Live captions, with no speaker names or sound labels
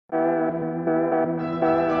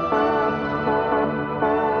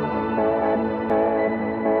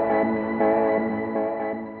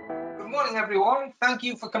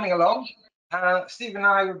thank you for coming along. Steve and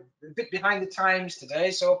I are a bit behind the times today,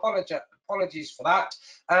 so apologies for that.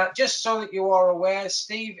 Just so that you are aware,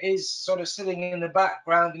 Steve is sort of sitting in the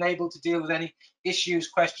background and able to deal with any issues,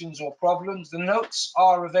 questions or problems. The notes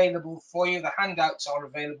are available for you, the handouts are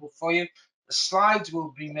available for you, the slides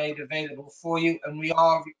will be made available for you, and we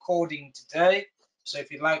are recording today. So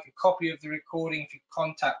if you'd like a copy of the recording, if you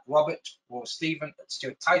contact Robert or Stephen at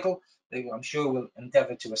Stewart Title, they will, I'm sure, will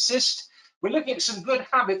endeavour to assist. We're looking at some good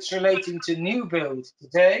habits relating to new builds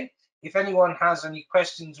today. If anyone has any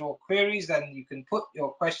questions or queries, then you can put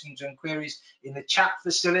your questions and queries in the chat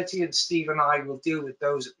facility, and Steve and I will deal with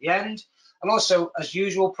those at the end. And also, as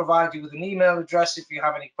usual, provide you with an email address if you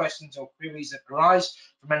have any questions or queries that arise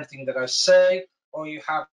from anything that I say, or you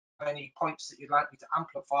have any points that you'd like me to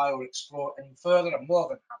amplify or explore any further. I'm more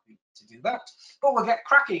than happy to do that. But we'll get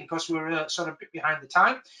cracking because we're sort of a bit behind the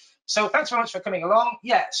time. So thanks very much for coming along.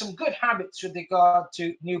 Yeah, some good habits with regard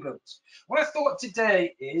to new builds. What I thought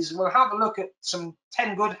today is we'll have a look at some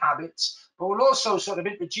 10 good habits, but we'll also sort of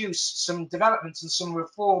introduce some developments and some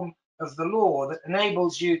reform of the law that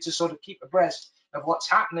enables you to sort of keep abreast of what's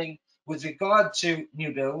happening with regard to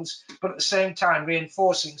new builds, but at the same time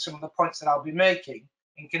reinforcing some of the points that I'll be making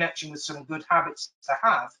in connection with some good habits to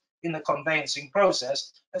have in the conveyancing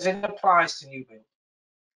process as it applies to new build.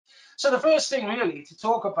 So the first thing really to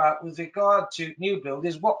talk about with regard to new build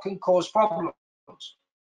is what can cause problems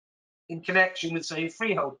in connection with, say,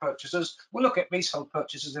 freehold purchases. We'll look at leasehold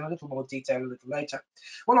purchases in a little more detail a little later.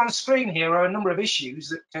 Well, on screen here are a number of issues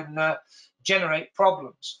that can generate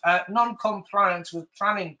problems. Non-compliance with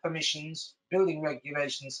planning permissions, building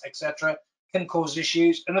regulations, etc. can cause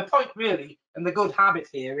issues. And the point really, and the good habit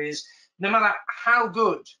here is, no matter how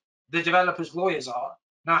good the developer's lawyers are,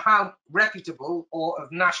 now how reputable or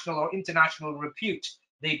of national or international repute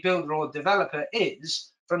the builder or developer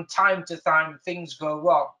is, from time to time things go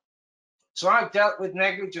wrong. So I've dealt with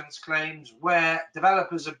negligence claims where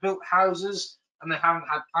developers have built houses and they haven't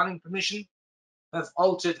had planning permission, have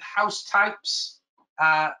altered house types,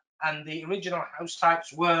 and the original house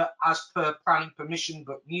types were as per planning permission,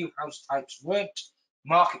 but new house types weren't.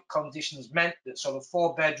 Market conditions meant that sort of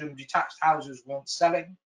 4-bedroom detached houses weren't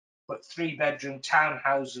selling, but 3-bedroom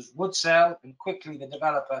townhouses would sell, and quickly the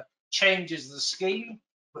developer changes the scheme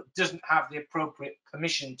but doesn't have the appropriate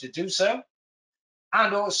permission to do so.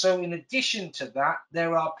 And also, in addition to that,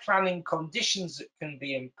 there are planning conditions that can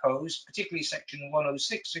be imposed, particularly Section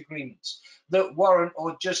 106 agreements, that warrant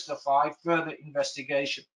or justify further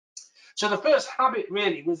investigation. So the first habit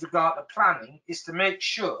really with regard to planning is to make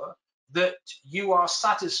sure that you are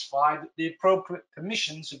satisfied that the appropriate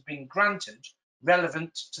permissions have been granted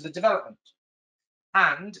relevant to the development.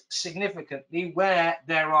 And significantly, where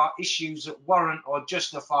there are issues that warrant or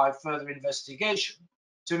justify further investigation,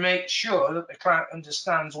 to make sure that the client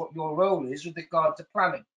understands what your role is with regard to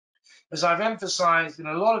planning. As I've emphasized in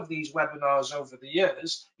a lot of these webinars over the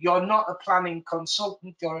years, you're not a planning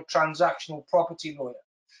consultant, you're a transactional property lawyer.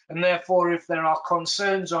 And therefore, if there are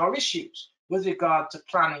concerns or issues with regard to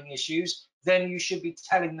planning issues, then you should be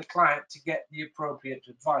telling the client to get the appropriate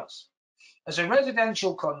advice. As a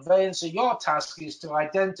residential conveyancer, your task is to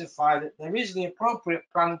identify that there is the appropriate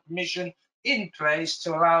planning permission in place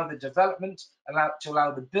to allow the development, to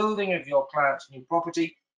allow the building of your client's new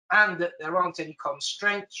property, and that there aren't any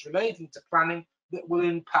constraints relating to planning that will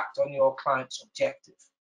impact on your client's objective.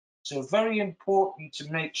 So very important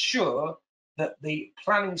to make sure that the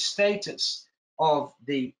planning status of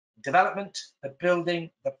the development, the building,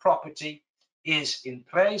 the property is in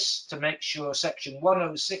place, to make sure Section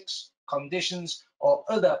 106 conditions or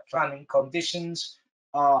other planning conditions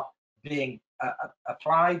are being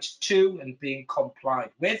applied to and being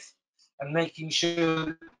complied with, and making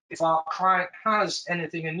sure if our client has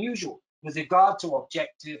anything unusual with regard to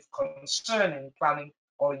objective concerning planning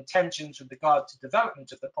or intentions with regard to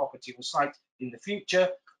development of the property or site in the future,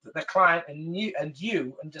 that the client and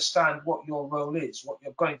you understand what your role is, what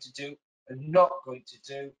you're going to do and not going to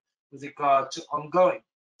do with regard to ongoing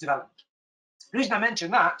development. The reason I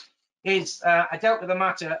mention that is I dealt with a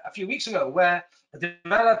matter a few weeks ago where a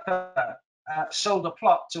developer sold a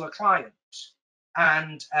plot to a client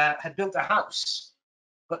and had built a house,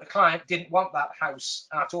 but the client didn't want that house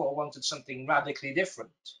at all, wanted something radically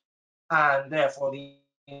different, and therefore the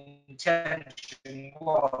intention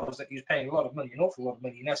was that he was paying a lot of money, an awful lot of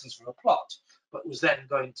money in essence, for a plot, but was then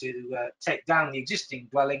going to take down the existing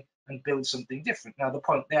dwelling and build something different. Now the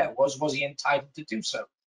point there was he entitled to do so?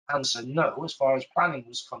 Answer: no. As far as planning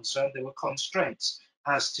was concerned, there were constraints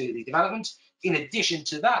as to the development. In addition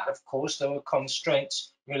to that, of course, there were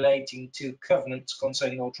constraints relating to covenants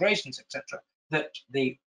concerning alterations, etc., that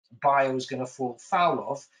the buyer was going to fall foul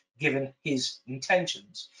of, given his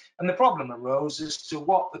intentions. And the problem arose as to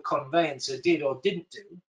what the conveyancer did or didn't do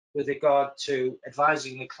with regard to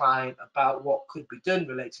advising the client about what could be done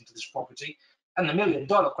relating to this property. And the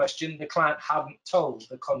million-dollar question, the client hadn't told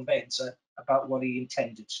the conveyancer about what he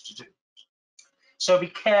intended to do. So be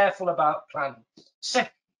careful about planning.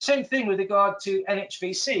 Same thing with regard to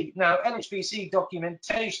NHBC. Now, NHBC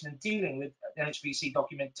documentation and dealing with NHBC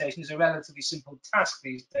documentation is a relatively simple task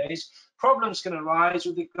these days. Problems can arise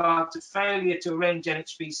with regard to failure to arrange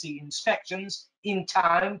NHBC inspections in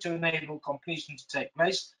time to enable completion to take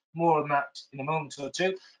place. More on that in a moment or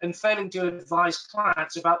two. And failing to advise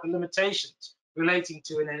clients about the limitations relating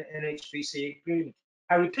to an NHBC agreement.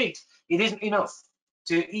 I repeat, it isn't enough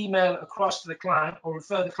to email across to the client or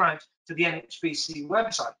refer the client to the NHBC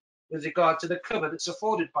website with regard to the cover that's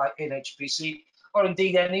afforded by NHBC or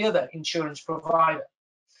indeed any other insurance provider.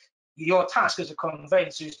 Your task as a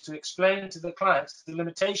conveyancer is to explain to the client the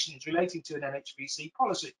limitations relating to an NHBC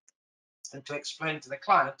policy and to explain to the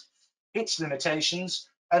client its limitations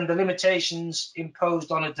and the limitations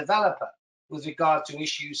imposed on a developer with regard to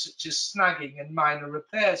issues such as snagging and minor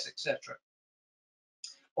repairs, etc.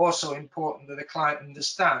 Also important that the client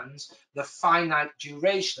understands the finite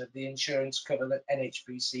duration of the insurance cover that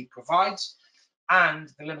NHBC provides and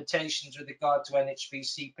the limitations with regard to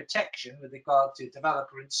NHBC protection with regard to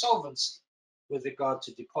developer insolvency, with regard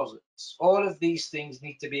to deposits. All of these things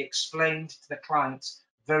need to be explained to the clients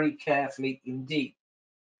very carefully indeed.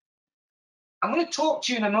 I'm going to talk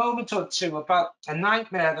to you in a moment or two about a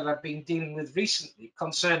nightmare that I've been dealing with recently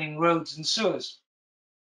concerning roads and sewers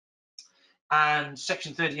and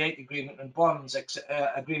Section 38 agreement and bonds,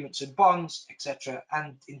 agreements and bonds, etc.,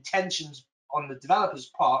 and intentions on the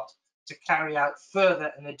developer's part to carry out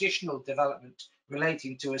further and additional development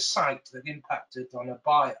relating to a site that impacted on a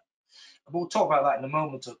buyer. We'll talk about that in a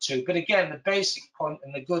moment or two. But again, the basic point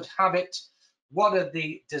and the good habit, what are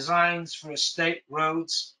the designs for estate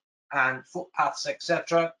roads and footpaths,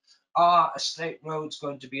 etc.? Are estate roads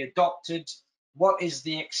going to be adopted? What is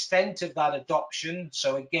the extent of that adoption?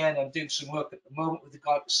 So again, I'm doing some work at the moment with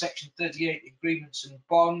regard to Section 38 agreements and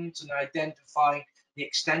bonds and identifying the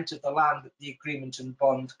extent of the land that the agreement and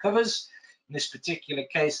bond covers. In this particular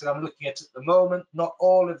case that I'm looking at the moment, not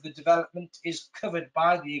all of the development is covered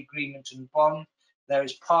by the agreement and bond. There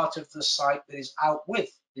is part of the site that is out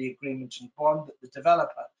with the agreement and bond that the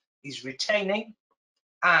developer is retaining.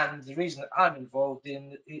 And the reason that I'm involved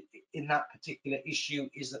in that particular issue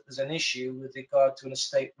is that there's an issue with regard to an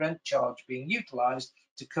estate rent charge being utilised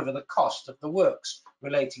to cover the cost of the works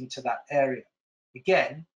relating to that area.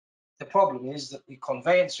 Again, the problem is that the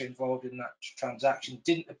conveyancer involved in that transaction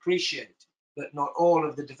didn't appreciate that not all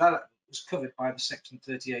of the development was covered by the Section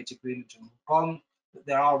 38 agreement and bond, that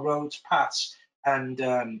there are roads, paths, and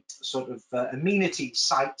amenity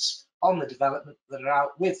sites on the development that are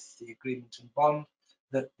out with the agreement and bond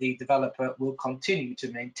that the developer will continue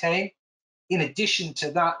to maintain. In addition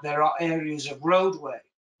to that, there are areas of roadway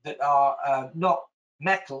that are not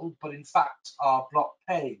metal, but in fact are block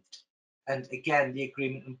paved. And again, the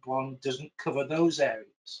agreement and bond doesn't cover those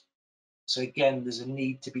areas. So again, there's a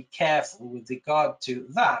need to be careful with regard to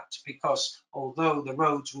that, because although the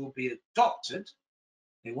roads will be adopted,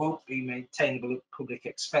 they won't be maintainable at public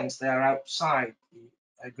expense. They are outside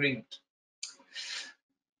the agreement.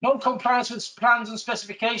 Non-compliance with plans and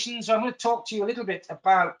specifications. I'm going to talk to you a little bit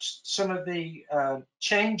about some of the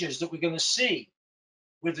changes that we're going to see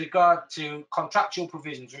with regard to contractual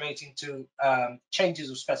provisions relating to changes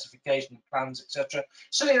of specification, plans, etc.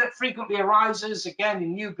 Something that frequently arises, again,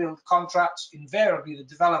 in new build contracts. Invariably, the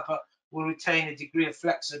developer will retain a degree of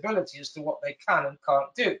flexibility as to what they can and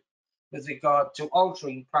can't do with regard to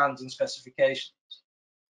altering plans and specifications.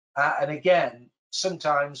 And again,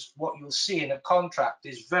 sometimes what you'll see in a contract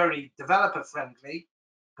is very developer friendly,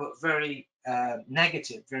 but very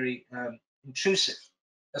negative, very intrusive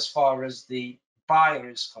as far as the buyer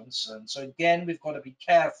is concerned. So again, we've got to be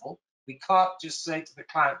careful. We can't just say to the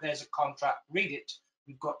client, there's a contract, read it.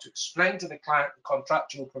 We've got to explain to the client the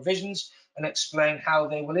contractual provisions and explain how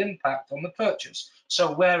they will impact on the purchase.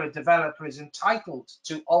 So where a developer is entitled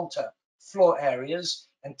to alter floor areas,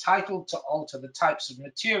 entitled to alter the types of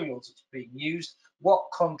materials that's being used, what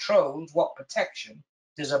controls, what protection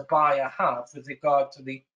does a buyer have with regard to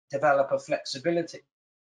the developer flexibility?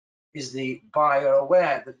 Is the buyer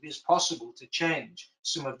aware that it is possible to change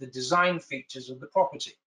some of the design features of the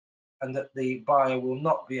property and that the buyer will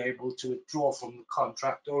not be able to withdraw from the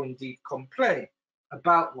contract or indeed complain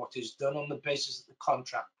about what is done on the basis that the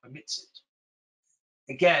contract permits it?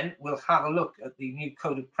 Again, we'll have a look at the new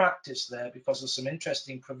code of practice there because there's some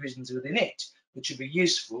interesting provisions within it which will be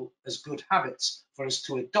useful as good habits for us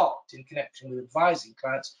to adopt in connection with advising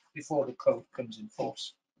clients before the code comes in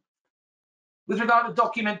force. With regard to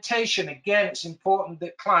documentation, again, it's important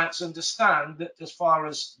that clients understand that as far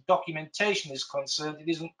as documentation is concerned, it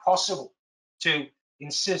isn't possible to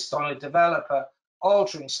insist on a developer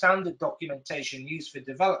altering standard documentation used for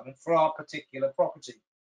development for our particular property.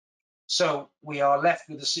 So we are left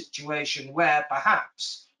with a situation where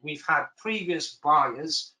perhaps we've had previous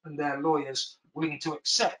buyers and their lawyers willing to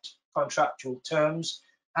accept contractual terms,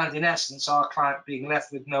 and in essence, our client being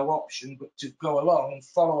left with no option but to go along and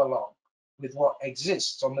follow along with what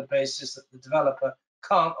exists on the basis that the developer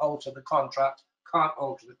can't alter the contract, can't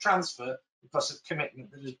alter the transfer because of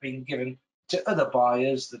commitment that has been given to other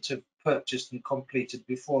buyers that have purchased and completed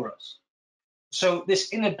before us. So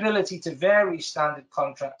this inability to vary standard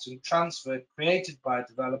contracts and transfer created by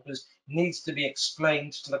developers needs to be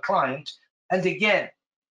explained to the client. And again,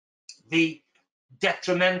 the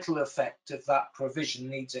detrimental effect of that provision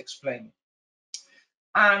needs explaining.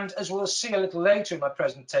 And as we'll see a little later in my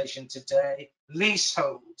presentation today,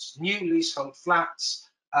 leaseholds, new leasehold flats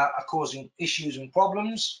are causing issues and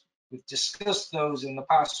problems. We've discussed those in the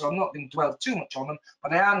past, so I'm not going to dwell too much on them,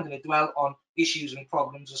 but I am going to dwell on issues and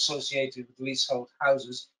problems associated with leasehold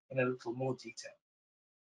houses in a little more detail.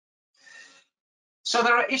 So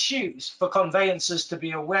there are issues for conveyancers to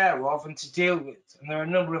be aware of and to deal with, and there are a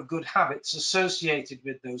number of good habits associated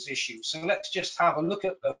with those issues. So let's just have a look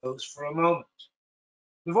at those for a moment.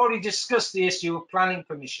 We've already discussed the issue of planning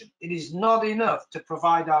permission. It is not enough to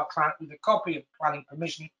provide our client with a copy of planning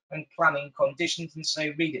permission and planning conditions and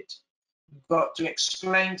say, read it. We've got to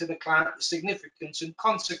explain to the client the significance and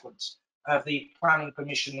consequence of the planning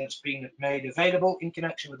permission that's been made available in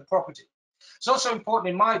connection with the property. It's also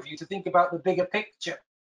important, in my view, to think about the bigger picture.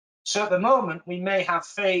 So at the moment, we may have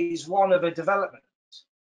phase one of a development.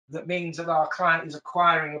 That means that our client is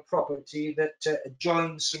acquiring a property that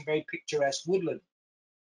adjoins some very picturesque woodland.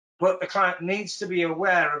 But the client needs to be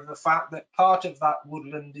aware of the fact that part of that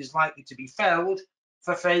woodland is likely to be felled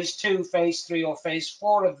for phase two, phase three, or phase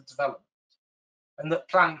four of the development, and that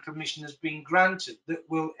planning permission has been granted that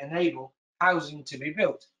will enable housing to be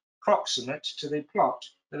built proximate to the plot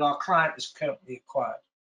that our client has currently acquired.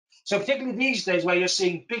 So particularly these days where you're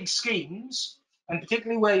seeing big schemes, and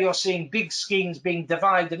particularly where you're seeing big schemes being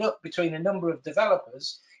divided up between a number of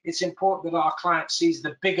developers, it's important that our client sees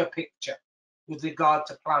the bigger picture with regard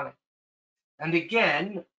to planning. And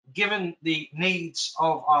again, given the needs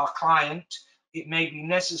of our client, it may be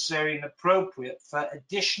necessary and appropriate for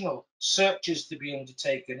additional searches to be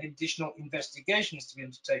undertaken, additional investigations to be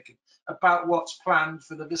undertaken about what's planned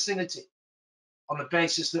for the vicinity, on the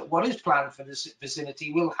basis that what is planned for this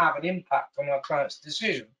vicinity will have an impact on our client's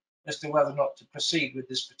decision as to whether or not to proceed with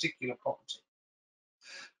this particular property.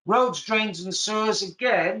 Roads, drains and sewers,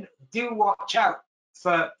 again, do watch out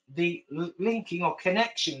for the linking or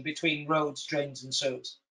connection between roads, drains and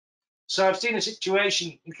sewers. So I've seen a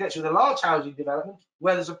situation in connection with a large housing development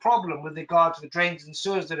where there's a problem with regard to the drains and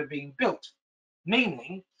sewers that are being built,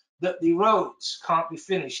 meaning that the roads can't be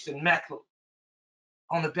finished and metalled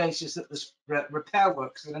on the basis that there's repair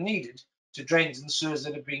works that are needed to drains and sewers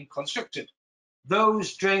that are being constructed.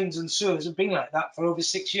 Those drains and sewers have been like that for over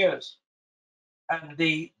 6 years. And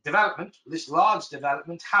the development, this large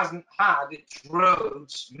development, hasn't had its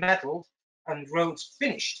roads metalled and roads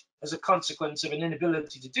finished as a consequence of an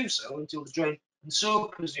inability to do so until the drain and sewer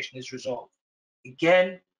position is resolved.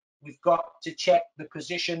 Again, we've got to check the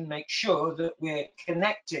position, make sure that we're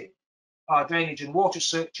connecting our drainage and water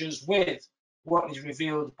searches with what is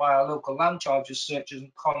revealed by our local land charges searches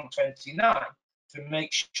in CON 29 to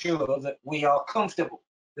make sure that we are comfortable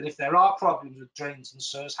that if there are problems with drains and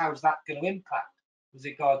sewers, how is that going to impact with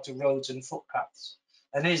regard to roads and footpaths?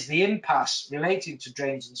 And is the impasse relating to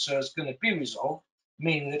drains and sewers going to be resolved,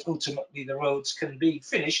 meaning that ultimately the roads can be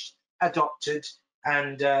finished, adopted,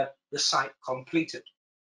 and the site completed?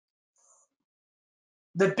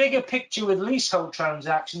 The bigger picture with leasehold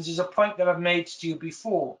transactions is a point that I've made to you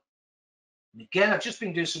before. And again, I've just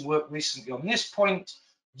been doing some work recently on this point.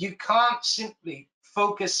 You can't simply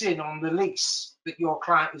focus in on the lease that your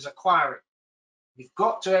client is acquiring. You've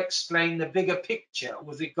got to explain the bigger picture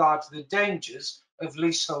with regard to the dangers of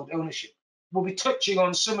leasehold ownership. We'll be touching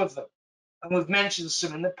on some of them, and we've mentioned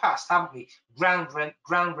some in the past, haven't we? Ground rent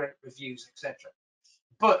reviews, etc.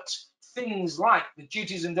 But things like the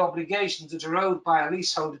duties and obligations that are owed by a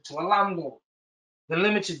leaseholder to a landlord, the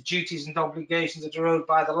limited duties and obligations that are owed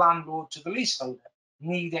by the landlord to the leaseholder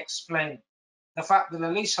need explaining. The fact that a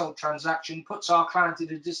leasehold transaction puts our client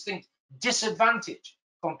at a distinct disadvantage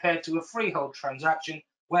compared to a freehold transaction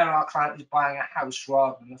where our client is buying a house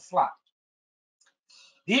rather than a flat.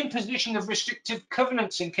 The imposition of restrictive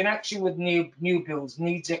covenants in connection with new builds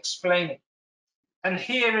needs explaining. And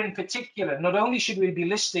here in particular, not only should we be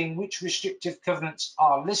listing which restrictive covenants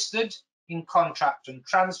are listed in contract and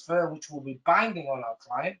transfer, which will be binding on our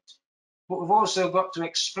client, but we've also got to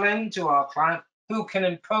explain to our client who can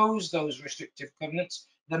impose those restrictive covenants,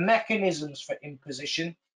 the mechanisms for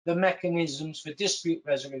imposition, the mechanisms for dispute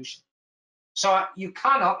resolution. So you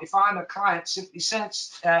cannot, if I'm a client, simply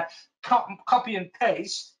copy and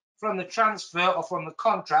paste from the transfer or from the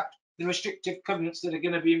contract the restrictive covenants that are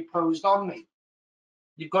going to be imposed on me.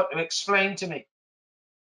 You've got to explain to me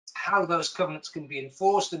how those covenants can be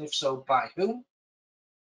enforced, and if so, by whom.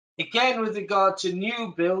 Again, with regard to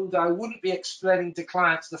new build, I wouldn't be explaining to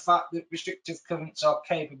clients the fact that restrictive covenants are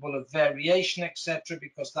capable of variation, etc.,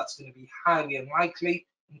 because that's going to be highly unlikely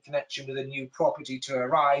in connection with a new property to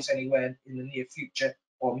arise anywhere in the near future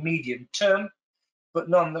or medium term. But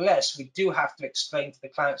nonetheless, we do have to explain to the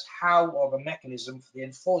clients how or the mechanism for the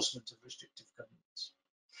enforcement of restrictive covenants.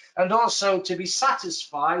 And also to be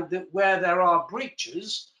satisfied that where there are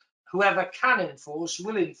breaches, whoever can enforce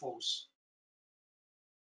will enforce.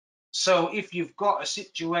 So if you've got a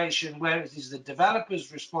situation where it is the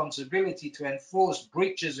developer's responsibility to enforce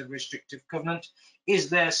breaches of restrictive covenant, is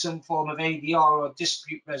there some form of ADR or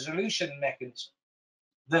dispute resolution mechanism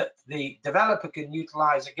that the developer can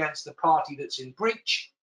utilize against the party that's in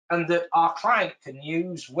breach, and that our client can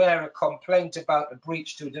use where a complaint about a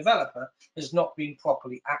breach to a developer has not been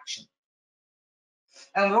properly actioned?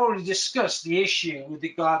 And we've already discussed the issue with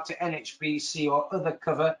regard to NHBC or other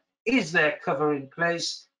cover. Is there cover in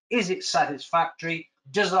place? Is it satisfactory?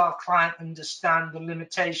 Does our client understand the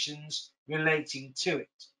limitations relating to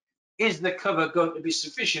it? Is the cover going to be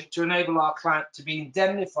sufficient to enable our client to be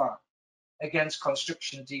indemnified against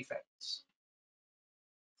construction defects?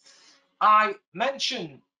 I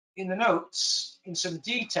mentioned in the notes in some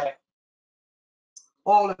detail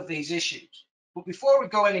all of these issues. But before we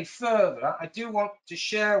go any further, I do want to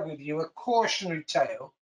share with you a cautionary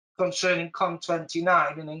tale concerning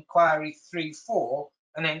CON29 and Inquiry 3.4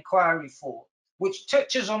 and Inquiry 4, which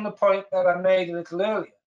touches on the point that I made a little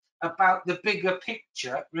earlier about the bigger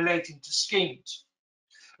picture relating to schemes.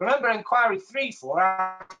 Remember, Inquiry 3.4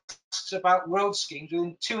 asks about road schemes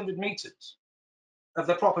within 200 metres of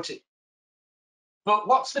the property. But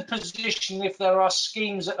what's the position if there are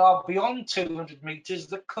schemes that are beyond 200 metres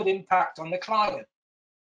that could impact on the client?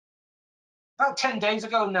 About 10 days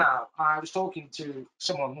ago now, I was talking to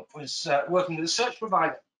someone that was working with a search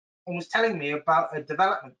provider and was telling me about a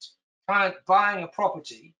development client buying a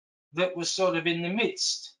property that was sort of in the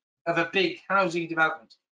midst of a big housing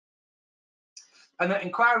development. And that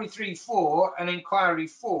Inquiry 3.4 and Inquiry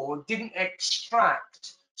 4 didn't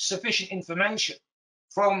extract sufficient information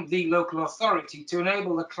from the local authority to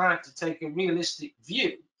enable the client to take a realistic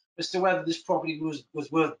view as to whether this property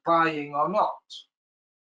was worth buying or not.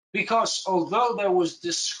 Because although there was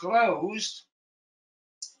disclosed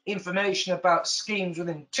information about schemes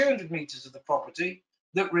within 200 metres of the property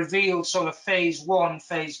that revealed sort of phase 1,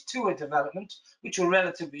 phase 2 of development, which were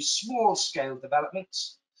relatively small scale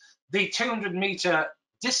developments, the 200 metre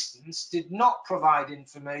distance did not provide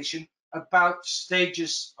information about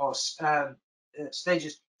stages or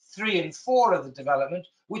stages 3 and 4 of the development,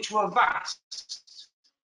 which were vast.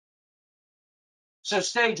 So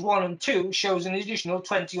stage 1 and 2 shows an additional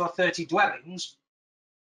 20 or 30 dwellings.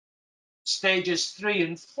 Stages 3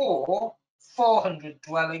 and 4, 400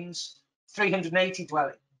 dwellings, 380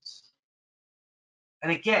 dwellings.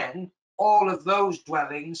 And again, all of those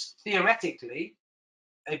dwellings, theoretically,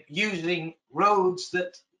 using roads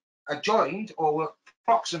that adjoined or were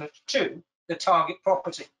proximate to the target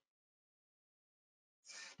property.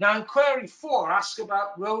 Now, Inquiry 4 asks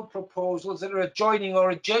about road proposals that are adjoining or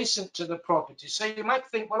adjacent to the property. So you might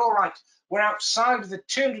think, well, all right, we're outside of the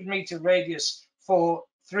 200 metre radius for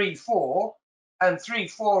 3.4, and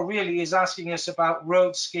 3.4 really is asking us about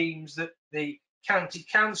road schemes that the county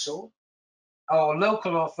council or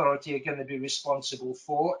local authority are going to be responsible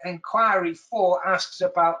for. Inquiry 4 asks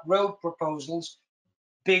about road proposals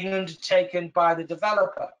being undertaken by the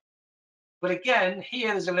developer. But again,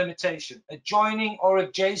 here there's a limitation, adjoining or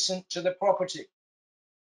adjacent to the property.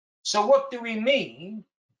 So what do we mean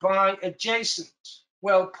by adjacent?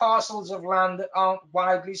 Well, parcels of land that aren't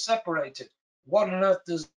widely separated. What on earth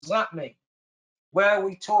does that mean? Where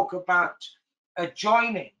we talk about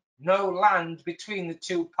adjoining, no land between the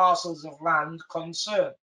two parcels of land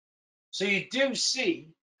concerned. So you do see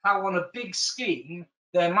how on a big scheme,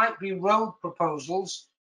 there might be road proposals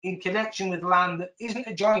in connection with land that isn't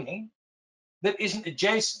adjoining, that isn't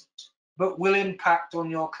adjacent, but will impact on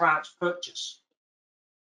your client's purchase.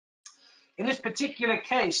 In this particular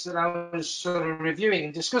case that I was sort of reviewing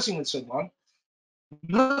and discussing with someone,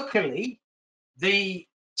 luckily, the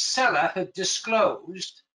seller had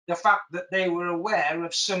disclosed the fact that they were aware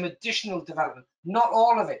of some additional development, not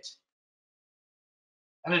all of it,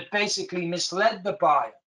 and had basically misled the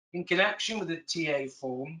buyer in connection with the TA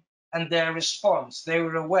form and their response. They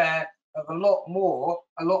were aware of a lot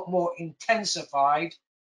more intensified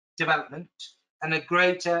development and a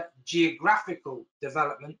greater geographical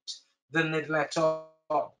development than they'd let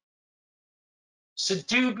on. So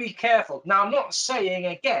do be careful. Now, I'm not saying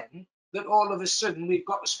again that all of a sudden we've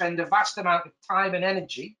got to spend a vast amount of time and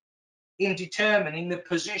energy in determining the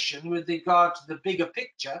position with regard to the bigger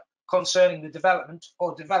picture concerning the development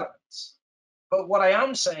or developments. But what I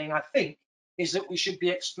am saying, I think, is that we should be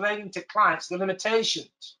explaining to clients the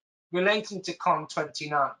limitations relating to Con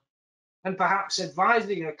 29 and perhaps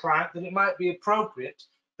advising a client that it might be appropriate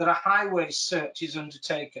that a highway search is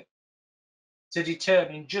undertaken to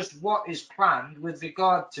determine just what is planned with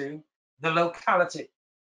regard to the locality.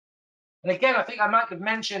 And again, I think I might have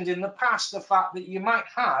mentioned in the past the fact that you might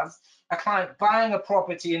have a client buying a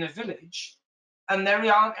property in a village and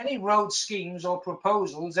there aren't any road schemes or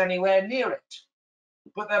proposals anywhere near it.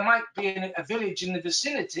 But there might be a village in the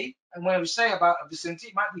vicinity, and when we say about a vicinity,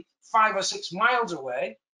 it might be 5 or 6 miles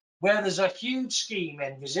away, where there's a huge scheme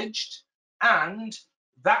envisaged, and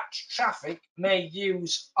that traffic may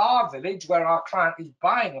use our village, where our client is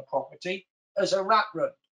buying a property, as a rat run.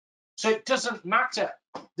 So it doesn't matter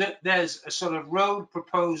that there's a sort of road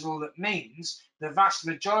proposal that means the vast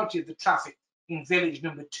majority of the traffic in village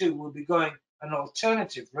number 2 will be going an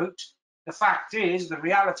alternative route. The fact is, the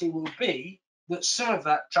reality will be that some of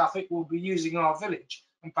that traffic will be using our village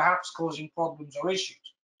and perhaps causing problems or issues.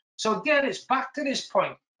 So again, it's back to this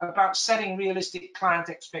point about setting realistic client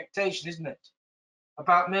expectation, isn't it?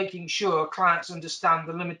 About making sure clients understand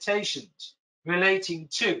the limitations relating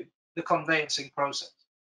to the conveyancing process.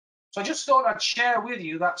 So I just thought I'd share with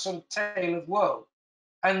you that sort of tale of woe.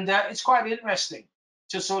 And it's quite interesting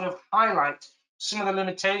to sort of highlight some of the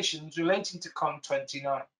limitations relating to Con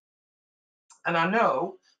 29. And I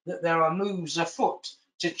know that there are moves afoot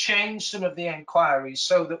to change some of the enquiries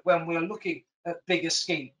so that when we're looking at bigger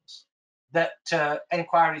schemes, that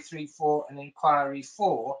Enquiry 3.4 and Enquiry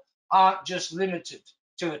 4 aren't just limited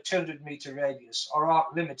to a 200-metre radius or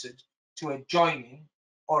aren't limited to adjoining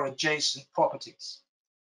or adjacent properties.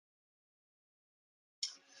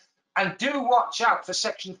 And do watch out for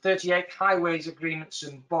Section 38 highways agreements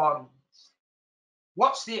and bonds.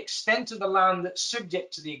 What's the extent of the land that's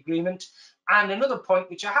subject to the agreement? And another point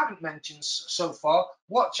which I haven't mentioned so far,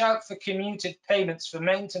 watch out for commuted payments for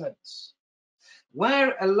maintenance.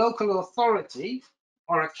 Where a local authority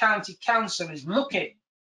or a county council is looking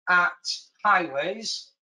at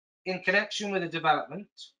highways in connection with a development,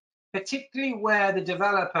 particularly where the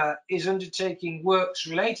developer is undertaking works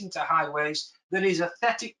relating to highways that is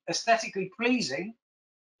aesthetically pleasing,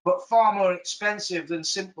 but far more expensive than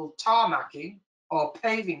simple tarmacking or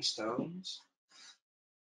paving stones,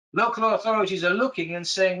 local authorities are looking and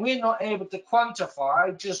saying, we're not able to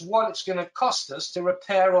quantify just what it's going to cost us to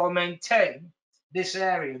repair or maintain this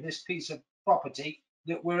area, this piece of property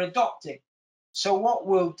that we're adopting. So what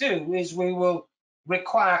we'll do is we will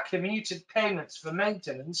require commuted payments for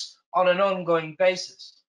maintenance on an ongoing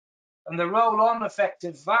basis. And the roll-on effect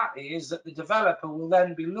of that is that the developer will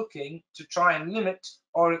then be looking to try and limit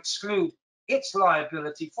or exclude its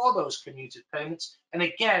liability for those commuted payments, and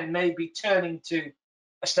again, maybe turning to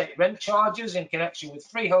estate rent charges in connection with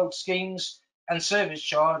freehold schemes and service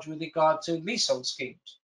charge with regard to leasehold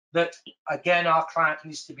schemes that, again, our client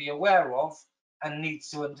needs to be aware of and needs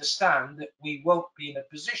to understand that we won't be in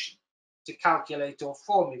a position to calculate or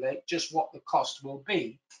formulate just what the cost will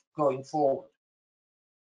be going forward.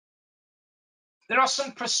 There are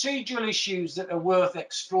some procedural issues that are worth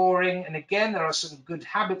exploring, and again, there are some good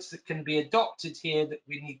habits that can be adopted here that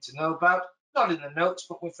we need to know about. Not in the notes,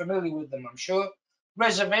 but we're familiar with them, I'm sure.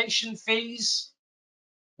 Reservation fees.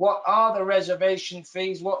 What are the reservation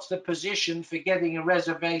fees? What's the position for getting a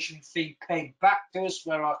reservation fee paid back to us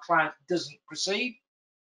where our client doesn't proceed?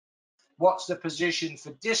 What's the position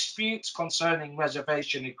for disputes concerning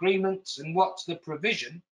reservation agreements? And what's the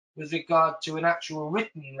provision with regard to an actual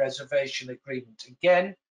written reservation agreement?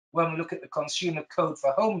 Again, when we look at the Consumer Code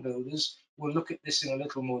for home builders, we'll look at this in a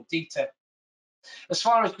little more detail. As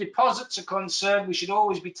far as deposits are concerned, we should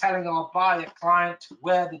always be telling our buyer client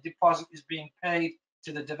where the deposit is being paid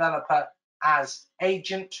to the developer as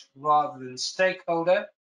agent rather than stakeholder.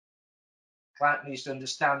 Client needs to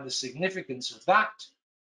understand the significance of that.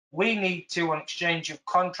 we need to, on exchange of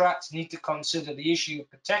contracts, need to consider the issue of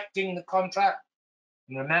protecting the contract.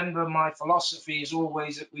 And remember, my philosophy is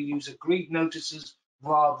always that we use agreed notices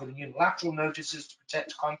rather than unilateral notices to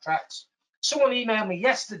protect contracts. Someone emailed me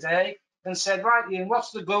yesterday and said, right, Ian,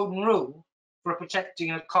 what's the golden rule for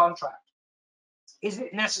protecting a contract? Is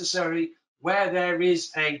it necessary where there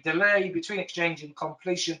is a delay between exchange and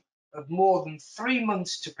completion of more than 3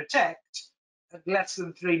 months to protect? At less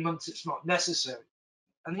than 3 months, it's not necessary.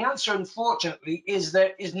 And the answer, unfortunately, is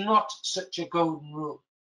there is not such a golden rule.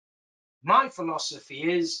 My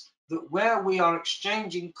philosophy is that where we are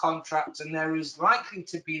exchanging contracts and there is likely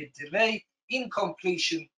to be a delay in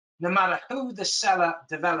completion, no matter who the seller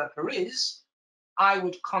developer is, I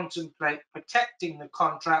would contemplate protecting the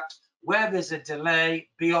contract where there's a delay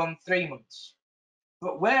beyond 3 months.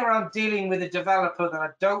 But where I'm dealing with a developer that I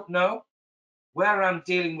don't know, where I'm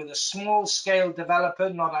dealing with a small scale developer,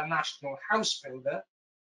 not a national house builder,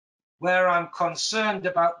 where I'm concerned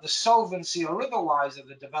about the solvency or otherwise of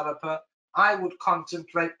the developer, I would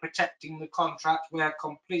contemplate protecting the contract where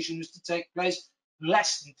completion was to take place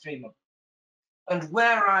less than 3 months. And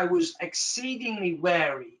where I was exceedingly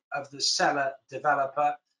wary of the seller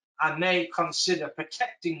developer, I may consider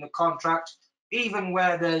protecting the contract even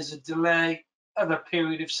where there's a delay of a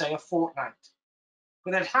period of, say, a fortnight.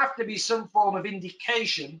 But there'd have to be some form of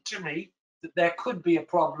indication to me that there could be a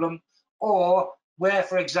problem, or where,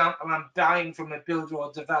 for example, I'm buying from a builder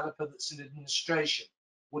or developer that's in administration,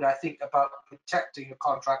 would I think about protecting a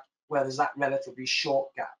contract where there's that relatively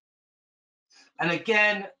short gap. And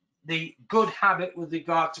again, the good habit with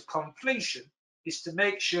regard to completion is to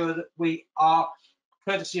make sure that we are,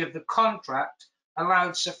 courtesy of the contract,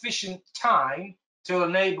 allowed sufficient time to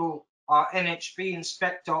enable our NHB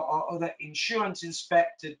inspector or other insurance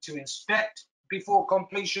inspector to inspect before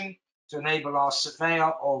completion, to enable our surveyor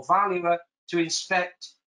or valuer to inspect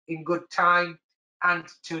in good time, and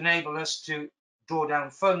to enable us to draw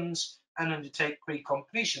down funds and undertake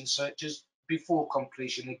pre-completion searches before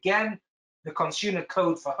completion. Again, the Consumer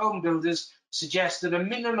Code for home builders suggests that a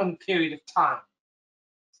minimum period of time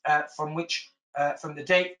from the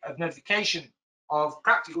date of notification of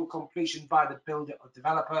practical completion by the builder or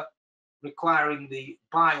developer requiring the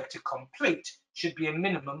buyer to complete should be a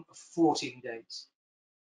minimum of 14 days.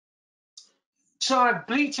 So I've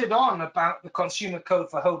bleated on about the Consumer Code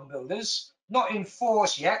for home builders, not in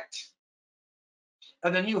force yet,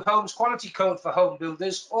 and the new Homes Quality Code for home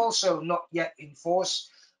builders, also not yet in force.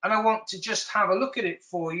 And I want to just have a look at it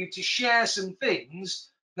for you to share some things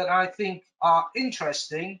that I think are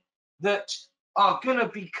interesting that are going to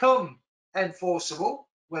become enforceable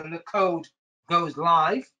when the code goes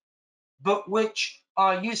live, but which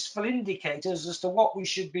are useful indicators as to what we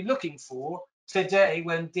should be looking for today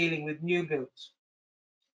when dealing with new builds.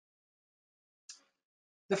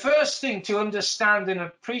 The first thing to understand and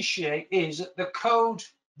appreciate is that the code,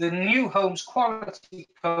 the new Homes Quality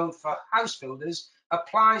Code for house builders,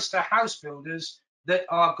 applies to house builders that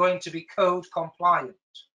are going to be code compliant.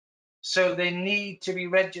 So they need to be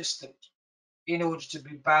registered in order to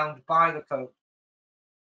be bound by the code.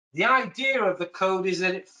 The idea of the code is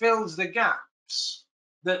that it fills the gaps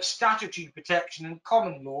that statutory protection and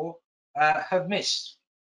common law have missed.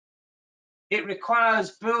 It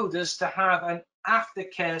requires builders to have an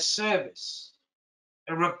aftercare service,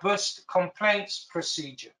 a robust complaints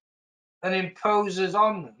procedure, and imposes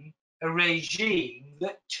on them a regime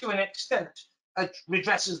that, to an extent,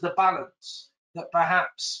 redresses the balance that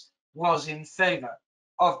perhaps was in favour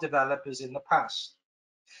of developers in the past.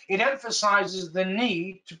 It emphasises the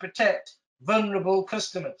need to protect vulnerable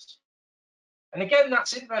customers. And again,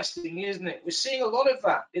 that's interesting, isn't it? We're seeing a lot of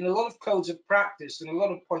that in a lot of codes of practice and a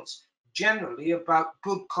lot of points generally about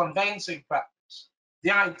good conveyancing practice.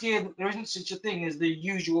 The idea that there isn't such a thing as the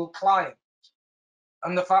usual client,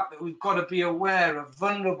 and the fact that we've got to be aware of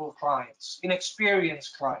vulnerable clients,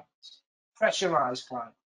 inexperienced clients, pressurized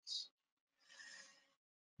clients.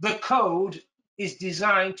 The code is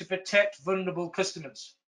designed to protect vulnerable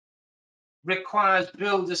customers, requires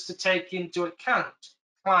builders to take into account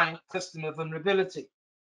client customer vulnerability,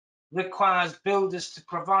 requires builders to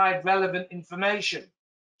provide relevant information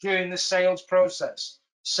during the sales process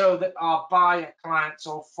so that our buyer clients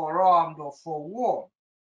are forearmed or forewarned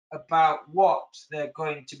about what they're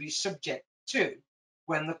going to be subject to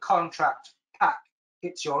when the contract pack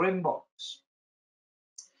hits your inbox.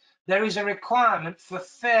 There is a requirement for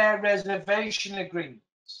fair reservation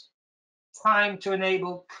agreements, time to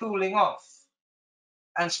enable cooling off,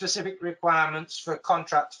 and specific requirements for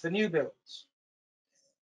contracts for new builds.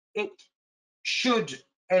 It should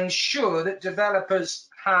ensure that developers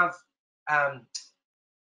have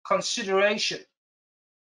consideration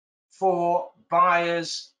for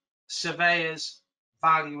buyers, surveyors,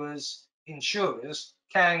 valuers, insurers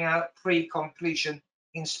carrying out pre-completion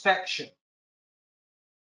inspection,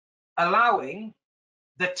 allowing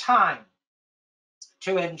the time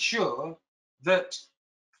to ensure that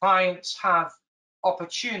clients have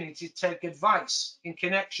opportunity to take advice in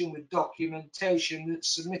connection with documentation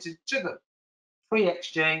that's submitted to them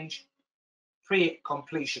pre-exchange,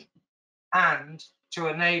 pre-completion, and to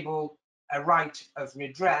enable a right of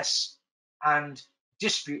redress and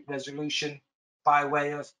dispute resolution by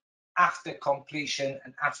way of after completion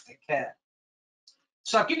and aftercare.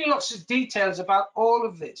 So I've given you lots of details about all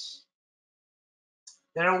of this.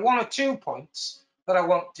 There are one or two points that I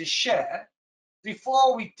want to share.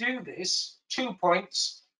 Before we do this, 2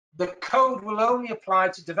 points. The code will only apply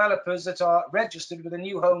to developers that are registered with the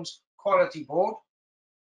New Homes Quality Board,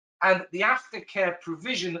 and the aftercare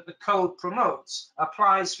provision that the code promotes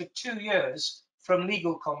applies for 2 years from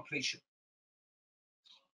legal completion.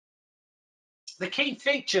 The key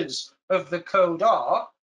features of the code are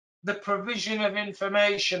the provision of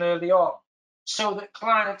information early on, so that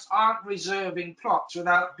clients aren't reserving plots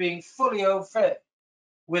without being fully au fait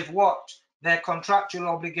with what their contractual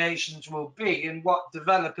obligations will be and what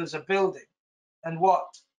developers are building and what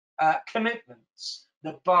commitments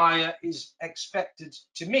the buyer is expected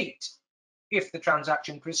to meet if the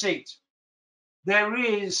transaction proceeds. There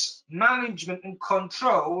is management and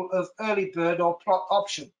control of early bird or plot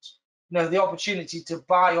options. The opportunity to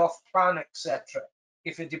buy off plan, etc.,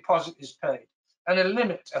 if a deposit is paid, and a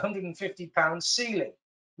limit, £150 ceiling,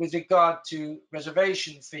 with regard to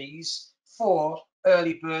reservation fees for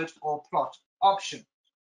early bird or plot option.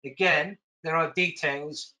 Again, there are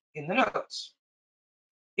details in the notes.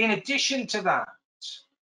 In addition to that,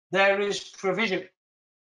 there is provision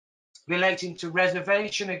relating to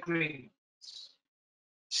reservation agreements,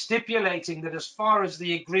 stipulating that as far as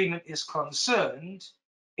the agreement is concerned,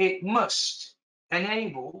 it must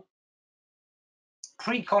enable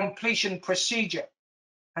pre-completion procedure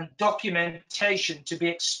and documentation to be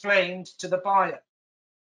explained to the buyer.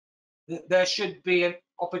 There should be an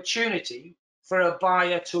opportunity for a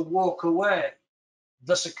buyer to walk away,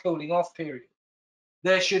 thus a cooling off period.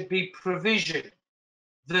 There should be provision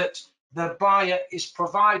that the buyer is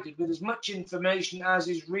provided with as much information as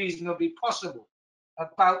is reasonably possible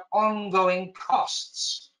about ongoing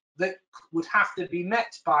costs that would have to be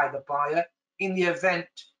met by the buyer in the event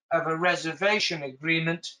of a reservation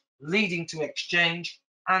agreement leading to exchange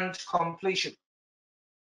and completion.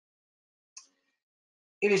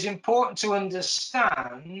 It is important to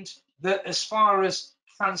understand that as far as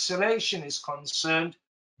cancellation is concerned,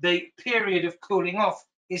 the period of cooling off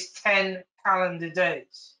is 10 calendar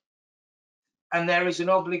days. And there is an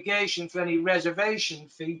obligation for any reservation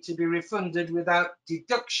fee to be refunded without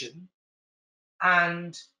deduction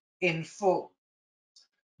and in full.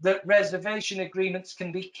 That reservation agreements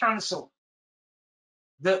can be cancelled.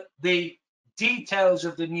 That the details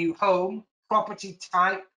of the new home, property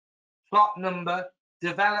type, plot number,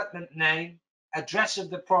 development name, address of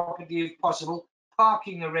the property if possible,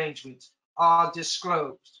 parking arrangements are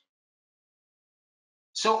disclosed.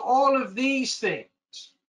 So all of these things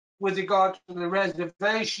with regard to the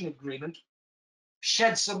reservation agreement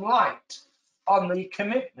shed some light on the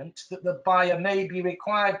commitment that the buyer may be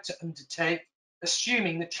required to undertake,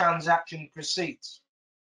 assuming the transaction proceeds.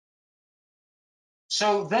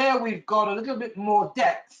 So there we've got a little bit more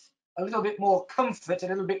depth, a little bit more comfort, a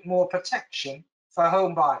little bit more protection for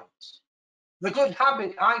home buyers. The good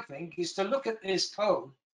habit, I think, is to look at this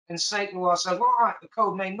code and say to ourselves, all right, the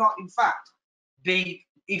code may not, in fact, be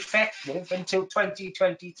effective until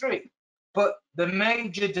 2023, but the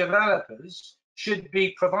major developers should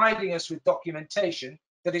be providing us with documentation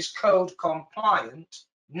that is code compliant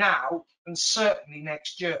now and certainly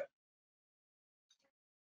next year.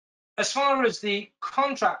 As far as the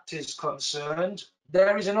contract is concerned,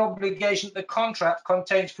 there is an obligation that the contract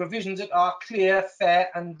contains provisions that are clear, fair,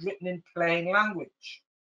 and written in plain language.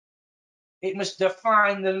 It must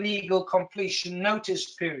define the legal completion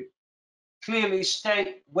notice period, clearly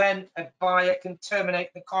state when a buyer can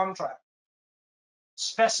terminate the contract,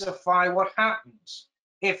 specify what happens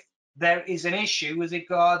if there is an issue with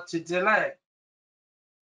regard to delay,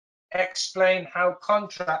 explain how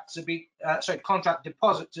contract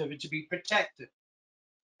deposits are to be protected,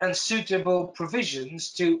 and suitable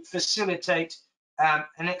provisions to facilitate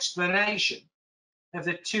an explanation of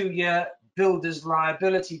the 2-year builder's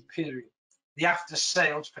liability period, the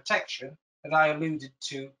after-sales protection that I alluded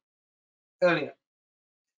to earlier.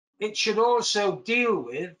 It should also deal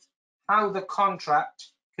with how the contract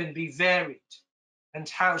can be varied and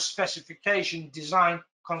how specification, design,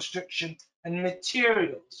 construction and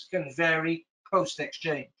materials can vary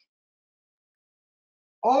post-exchange.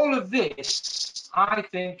 All of this, I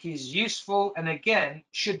think, is useful and again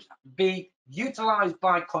should be utilized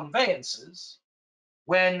by conveyancers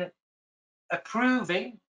when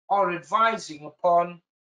approving or advising upon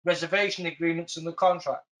reservation agreements in the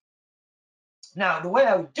contract. Now, the way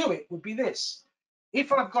I would do it would be this.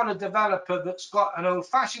 If I've got a developer that's got an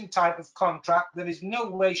old-fashioned type of contract that is no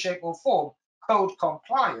way, shape or form code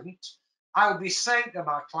compliant, I would be saying to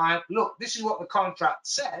my client, look, this is what the contract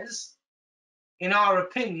says. In our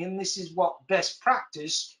opinion, this is what best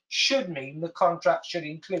practice should mean the contract should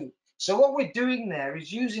include. So what we're doing there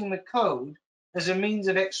is using the code as a means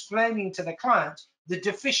of explaining to the client the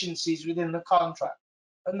deficiencies within the contract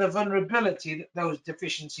and the vulnerability that those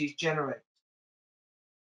deficiencies generate.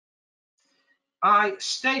 I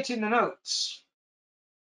state in the notes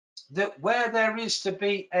that where there is to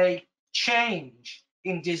be a change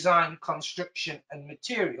in design, construction and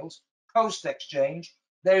materials post-exchange,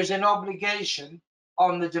 there is an obligation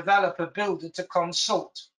on the developer builder to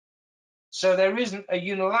consult. So there isn't a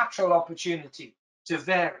unilateral opportunity to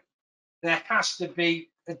vary. There has to be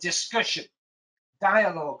a discussion,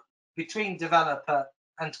 dialogue between developer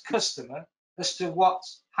and customer as to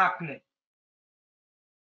what's happening.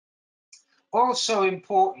 Also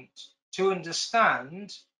important to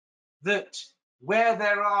understand that where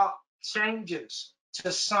there are changes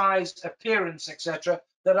to size, appearance, etc.,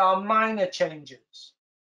 that are minor changes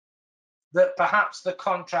that perhaps the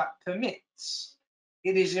contract permits,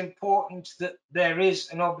 it is important that there is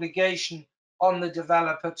an obligation on the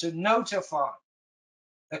developer to notify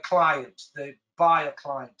the client, the buyer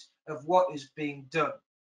client, of what is being done.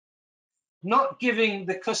 Not giving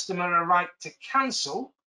the customer a right to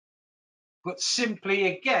cancel, but simply,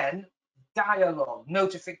 again, dialogue,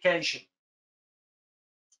 notification.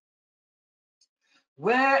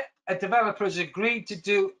 Where a developer has agreed to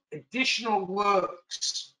do additional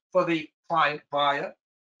works for the client buyer,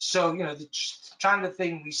 so, you know, the kind of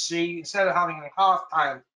thing we see, instead of having a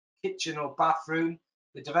half-tiled kitchen or bathroom,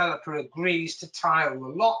 the developer agrees to tile the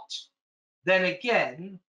lot, then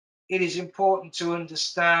again, it is important to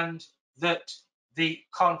understand that the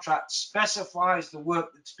contract specifies the work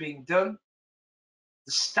that's being done,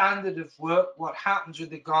 the standard of work, what happens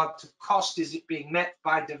with regard to cost, is it being met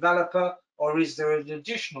by developer or is there an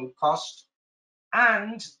additional cost?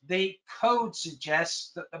 And the code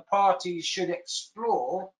suggests that the parties should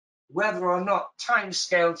explore whether or not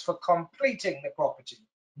timescales for completing the property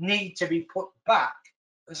need to be put back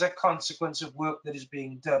as a consequence of work that is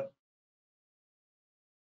being done.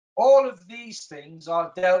 All of these things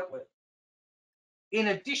are dealt with. In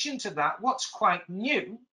addition to that, what's quite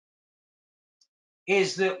new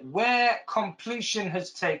is that where completion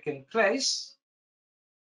has taken place,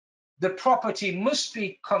 the property must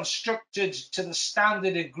be constructed to the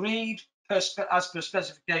standard agreed as per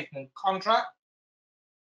specification and contract.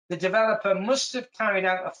 The developer must have carried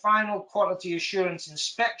out a final quality assurance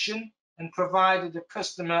inspection and provided the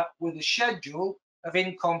customer with a schedule of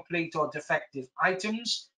incomplete or defective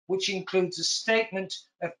items, which includes a statement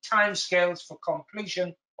of timescales for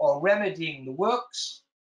completion or remedying the works.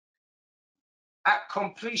 At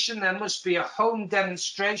completion, there must be a home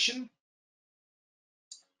demonstration,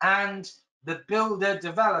 and the builder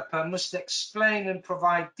developer must explain and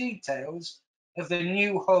provide details of the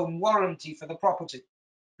new home warranty for the property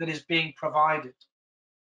that is being provided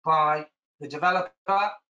by the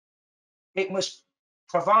developer. It must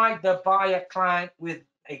provide the buyer client with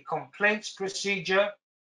a complaints procedure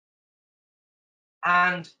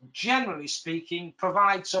and, generally speaking,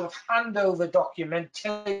 provide sort of handover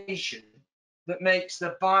documentation that makes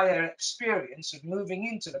the buyer experience of moving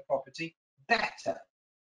into the property better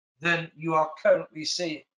than you are currently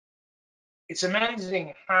seeing. It's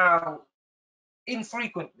amazing how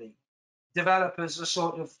infrequently developers are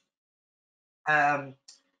sort of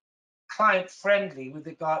client-friendly with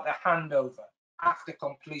regard to handover after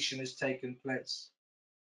completion has taken place.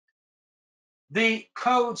 The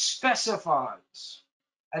code specifies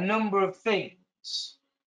a number of things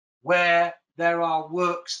where there are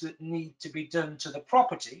works that need to be done to the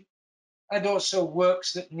property and also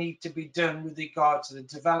works that need to be done with regard to the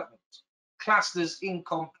development, classed as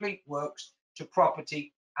incomplete works to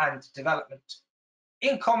property and development.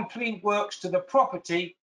 Incomplete works to the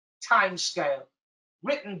property, timescale,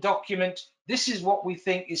 written document, this is what we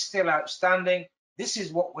think is still outstanding, this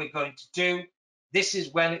is what we're going to do, this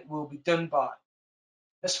is when it will be done by.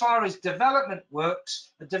 As far as development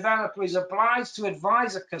works, the developer is obliged to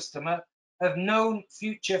advise a customer of known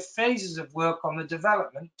future phases of work on the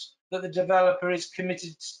development that the developer is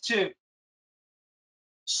committed to.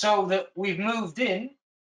 So that we've moved in,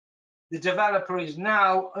 the developer is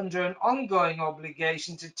now under an ongoing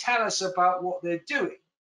obligation to tell us about what they're doing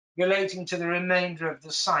relating to the remainder of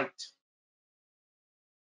the site.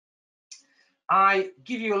 I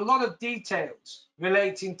give you a lot of details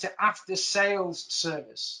relating to after-sales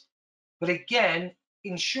service, but again,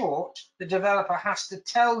 in short, the developer has to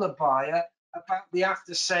tell the buyer about the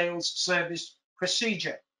after-sales service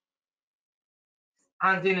procedure.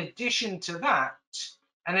 And in addition to that,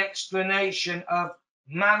 an explanation of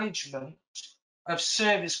management of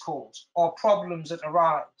service calls or problems that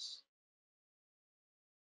arise,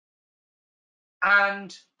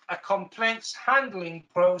 and a complaints handling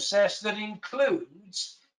process that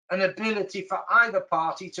includes an ability for either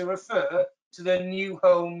party to refer to the New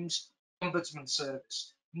Homes Ombudsman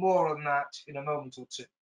Service. More on that in a moment or two.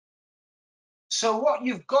 So what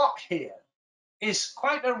you've got here is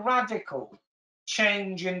quite a radical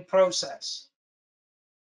change in process,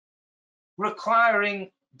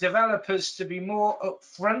 requiring developers to be more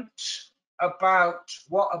upfront about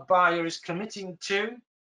what a buyer is committing to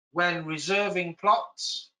when reserving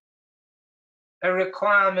plots, a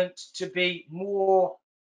requirement to be more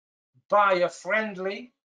buyer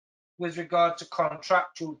friendly with regard to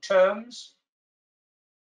contractual terms,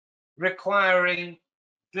 requiring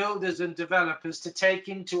builders and developers to take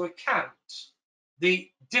into account the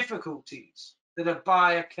difficulties that a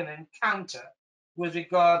buyer can encounter with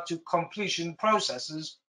regard to completion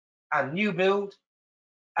processes and new build,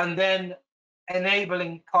 and then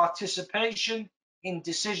enabling participation in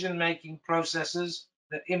decision-making processes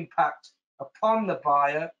that impact upon the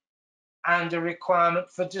buyer, and a requirement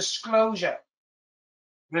for disclosure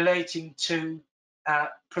relating to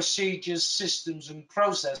procedures, systems and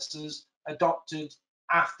processes adopted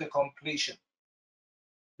after completion.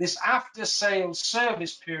 This after-sales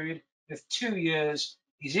service period of 2 years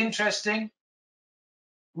is interesting,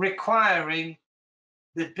 requiring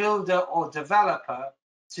the builder or developer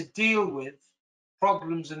to deal with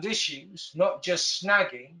problems and issues, not just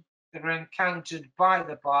snagging, that are encountered by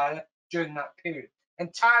the buyer during that period,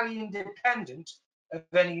 entirely independent of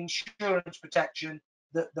any insurance protection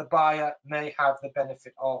that the buyer may have the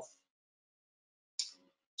benefit of.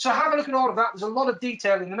 So have a look at all of that. There's a lot of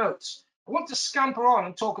detail in the notes. I want to scamper on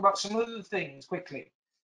and talk about some other things quickly.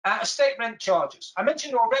 Estate rent charges. I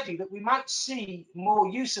mentioned already that we might see more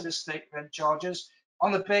use of estate rent charges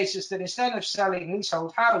on the basis that instead of selling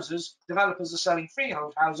leasehold houses, developers are selling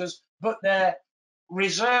freehold houses, but they're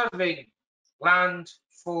reserving land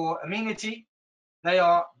for amenity. They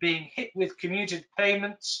are being hit with commuted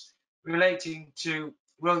payments relating to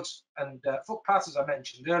roads and footpaths, as I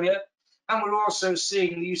mentioned earlier. And we're also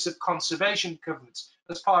seeing the use of conservation covenants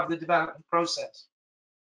as part of the development process.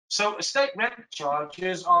 So estate rent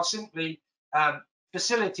charges are simply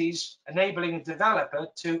facilities enabling a developer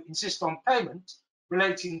to insist on payment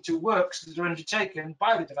relating to works that are undertaken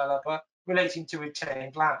by the developer relating to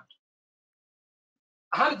retained land.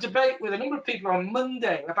 I had a debate with a number of people on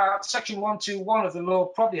Monday about Section 121 of the Law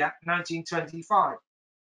of Property Act 1925.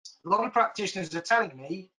 A lot of practitioners are telling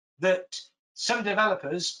me that some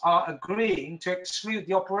developers are agreeing to exclude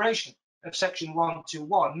the operation of Section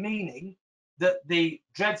 121, meaning that the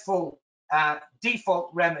dreadful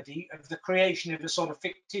default remedy of the creation of a sort of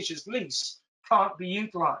fictitious lease can't be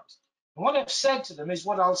utilised. And what I've said to them is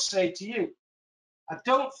what I'll say to you. I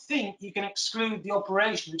don't think you can exclude the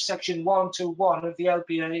operation of Section 121 of the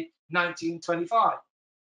LPA 1925.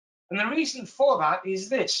 And the reason for that is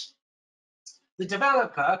this. The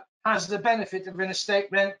developer has the benefit of an estate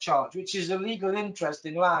rent charge, which is a legal interest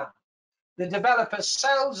in land. The developer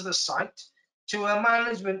sells the site to a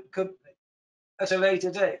management company at a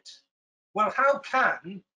later date. Well, how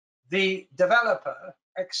can the developer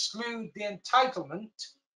exclude the entitlement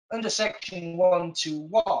under Section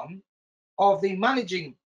 121 of the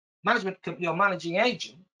management company or managing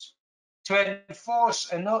agent to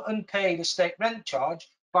enforce an unpaid estate rent charge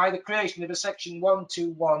by the creation of a Section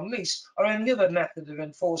 121 lease or any other method of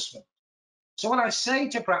enforcement? So what I say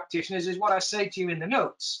to practitioners is what I say to you in the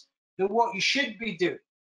notes, that what you should be doing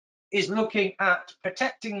is looking at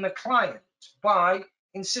protecting the client by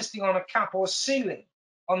insisting on a cap or ceiling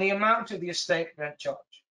on the amount of the estate rent charge,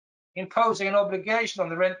 imposing an obligation on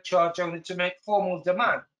the rent charge owner to make formal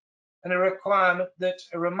demand, and a requirement that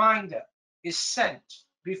a reminder is sent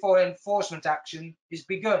before enforcement action is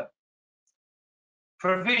begun.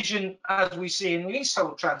 Provision, as we see in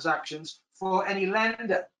leasehold transactions, for any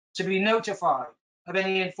lender to be notified of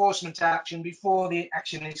any enforcement action before the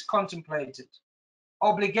action is contemplated.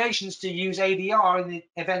 Obligations to use ADR in the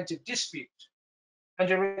event of dispute, and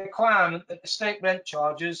a requirement that estate rent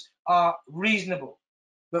charges are reasonable,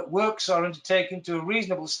 that works are undertaken to a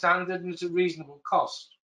reasonable standard and at a reasonable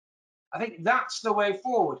cost. I think that's the way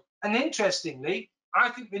forward. And interestingly, I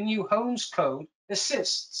think the new Homes Code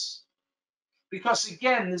assists, because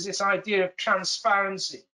again, there's this idea of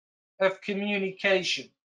transparency, of communication,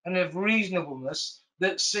 and of reasonableness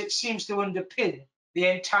that seems to underpin the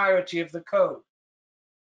entirety of the code.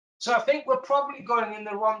 So I think we're probably going in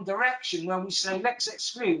the wrong direction when we say let's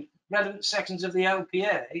exclude relevant sections of the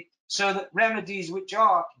LPA so that remedies which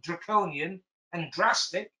are draconian and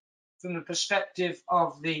drastic from the perspective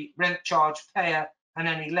of the rent charge payer and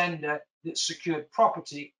any lender that secured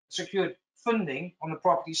funding on the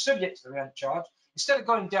property subject to the rent charge, instead of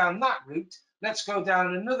going down that route, let's go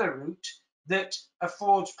down another route that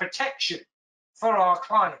affords protection for our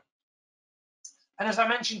client. And as I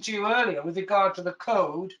mentioned to you earlier, with regard to the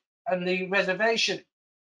code and the reservation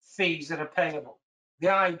fees that are payable, the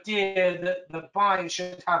idea that the buyer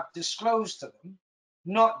should have disclosed to them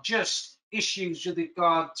not just issues with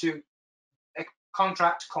regard to a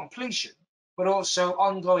contract completion, but also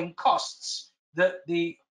ongoing costs that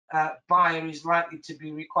the buyer is likely to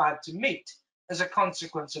be required to meet as a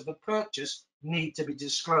consequence of the purchase need to be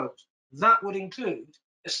disclosed. That would include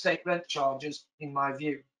estate rent charges, in my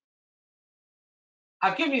view.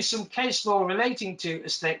 I've given you some case law relating to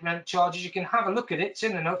estate rent charges. You can have a look at it. It's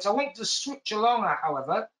in the notes. I want to switch along,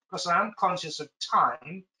 however, because I am conscious of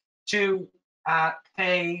time, to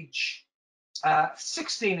page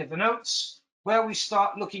 16 of the notes, where we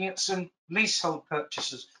start looking at some leasehold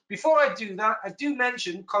purchases. Before I do that, I do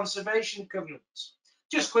mention conservation covenants.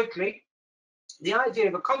 Just quickly, the idea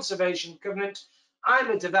of a conservation covenant,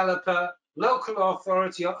 I'm a developer, local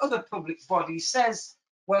authority or other public body says,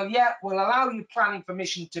 well, yeah, we'll allow you planning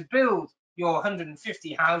permission to build your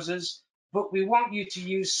 150 houses, but we want you to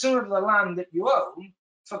use some of the land that you own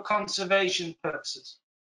for conservation purposes.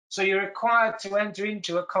 So you're required to enter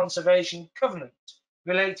into a conservation covenant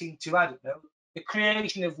relating to, I don't know, the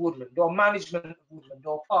creation of woodland or management of woodland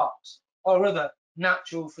or parks or other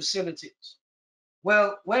natural facilities.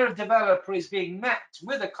 Well, where a developer is being met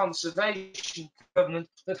with a conservation covenant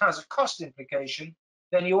that has a cost implication,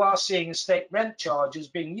 then you are seeing estate rent charges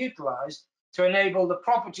being utilised to enable the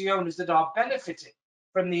property owners that are benefiting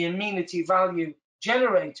from the amenity value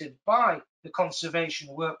generated by the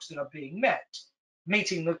conservation works that are being met,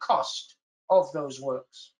 meeting the cost of those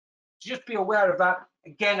works. So just be aware of that.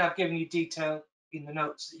 Again, I've given you detail in the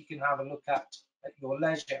notes that you can have a look at your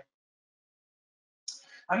leisure.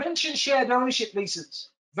 I mentioned shared ownership leases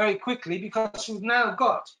very quickly because we've now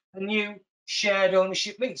got a new shared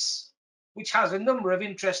ownership lease, which has a number of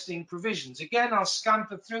interesting provisions. Again, I'll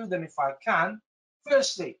scamper through them if I can.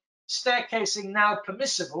 Firstly, staircasing now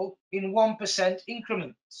permissible in 1%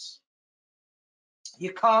 increments.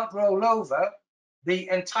 You can't roll over the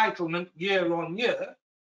entitlement year on year.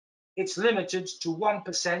 It's limited to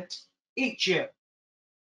 1% each year.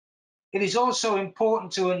 It is also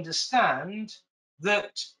important to understand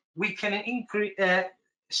that we can increase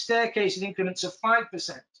staircase in increments of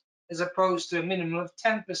 5% as opposed to a minimum of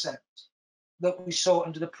 10% that we saw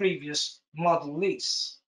under the previous model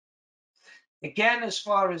lease. Again, as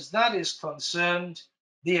far as that is concerned,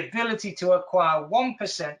 the ability to acquire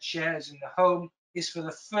 1% shares in the home is for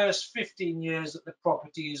the first 15 years that the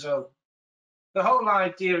property is owned. The whole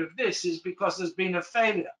idea of this is because there's been a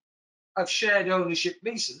failure of shared ownership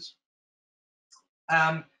leases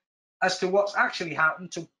as to what's actually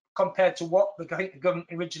happened compared to what the government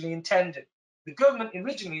originally intended. The government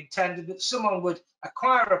originally intended that someone would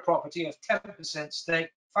acquire a property of 10% stake,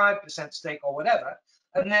 5% stake or whatever,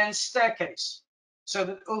 and then staircase, so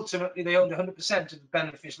that ultimately they owned 100% of the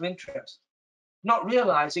beneficial interest, not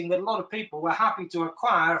realizing that a lot of people were happy to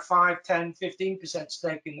acquire a 5, 10, 15%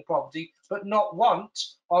 stake in the property, but not want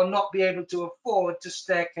or not be able to afford to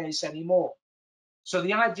staircase anymore. So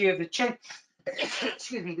the idea of the change,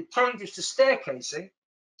 excuse me, the changes to staircasing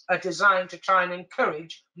are designed to try and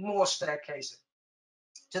encourage more staircasing.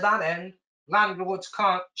 To that end, landlords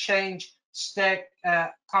can't charge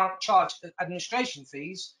administration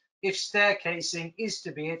fees if staircasing is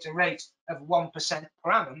to be at a rate of 1%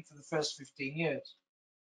 per annum for the first 15 years.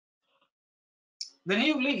 The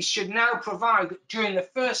new lease should now provide that during the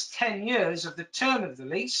first 10 years of the term of the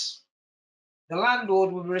lease, the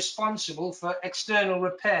landlord will be responsible for external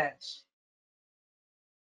repairs.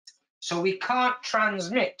 So we can't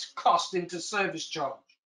transmit cost into service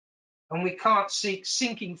charge, and we can't seek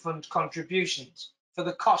sinking fund contributions for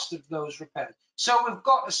the cost of those repairs. So we've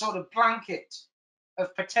got a sort of blanket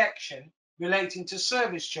of protection relating to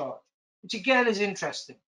service charge, which again is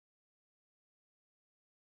interesting.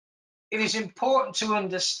 It is important to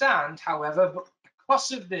understand, however, but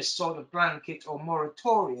because of this sort of blanket or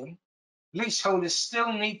moratorium, leaseholders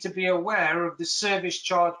still need to be aware of the service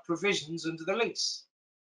charge provisions under the lease.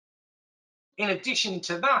 In addition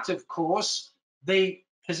to that, of course, the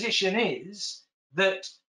position is that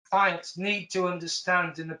clients need to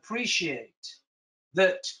understand and appreciate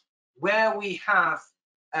that where we have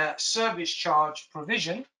a service charge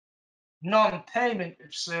provision, non-payment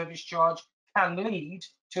of service charge can lead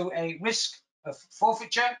to a risk of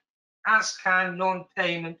forfeiture, as can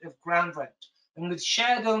non-payment of ground rent. And with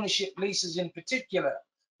shared ownership leases in particular,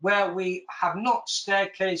 where we have not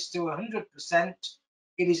staircased to 100%,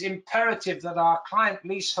 it is imperative that our client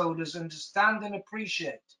leaseholders understand and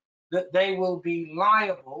appreciate that they will be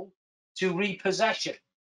liable to repossession,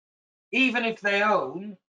 even if they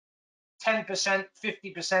own 10%,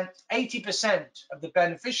 50%, 80% of the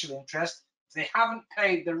beneficial interest. If they haven't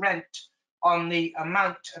paid the rent on the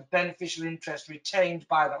amount of beneficial interest retained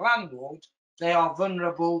by the landlord, they are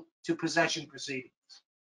vulnerable to possession proceedings.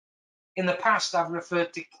 In the past, I've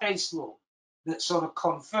referred to case law that sort of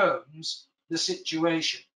confirms the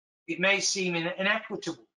situation. It may seem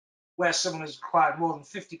inequitable where someone has acquired more than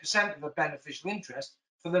 50% of a beneficial interest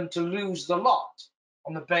for them to lose the lot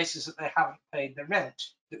on the basis that they haven't paid the rent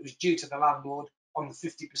that was due to the landlord on the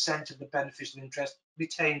 50% of the beneficial interest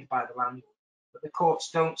retained by the landlord. But the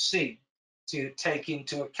courts don't seem to take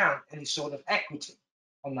into account any sort of equity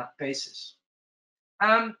on that basis.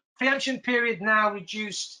 Preemption period now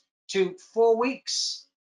reduced to 4 weeks,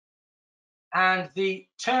 and the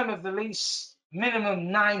term of the lease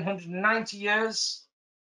minimum 990 years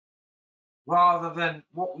rather than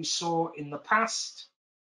what we saw in the past.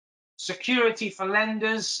 Security for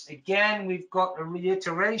lenders, again, we've got a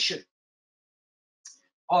reiteration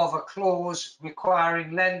of a clause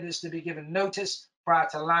requiring lenders to be given notice prior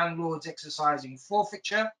to landlords exercising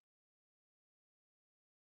forfeiture.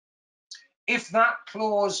 If that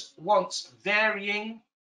clause wants varying,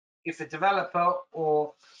 if a developer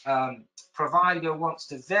or provider wants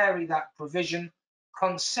to vary that provision,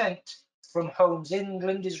 consent from Homes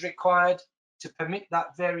England is required to permit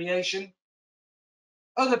that variation.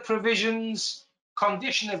 Other provisions,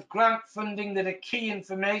 condition of grant funding that a key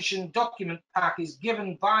information document pack is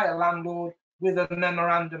given by a landlord with a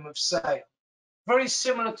memorandum of sale. Very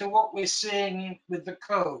similar to what we're seeing with the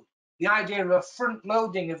code. The idea of a front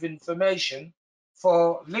loading of information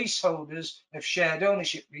for leaseholders of shared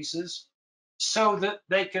ownership leases so that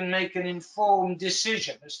they can make an informed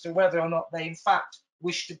decision as to whether or not they in fact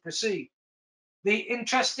wish to proceed. The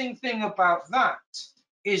interesting thing about that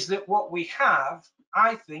is that what we have,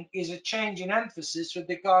 I think, is a change in emphasis with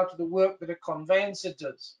regard to the work that a conveyancer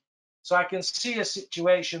does. So I can see a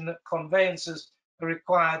situation that conveyancers are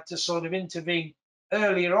required to sort of intervene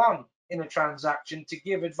earlier on in a transaction to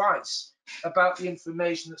give advice about the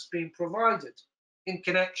information that's being provided in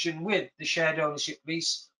connection with the shared ownership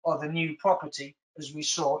lease or the new property, as we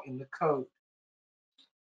saw in the code.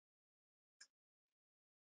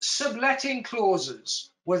 Subletting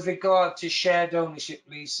clauses with regard to shared ownership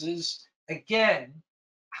leases, again,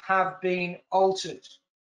 have been altered.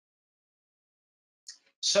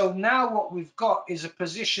 So now what we've got is a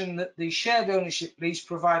position that the shared ownership lease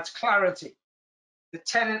provides clarity. The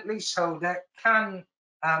tenant leaseholder can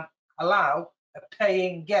allow a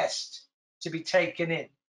paying guest to be taken in.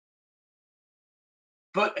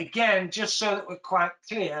 But again, just so that we're quite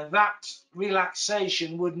clear, that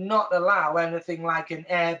relaxation would not allow anything like an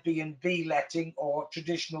Airbnb letting or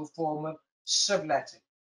traditional form of subletting.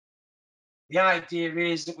 The idea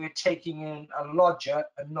is that we're taking in a lodger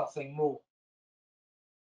and nothing more.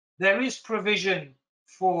 There is provision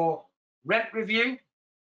for rent review.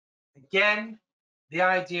 Again, the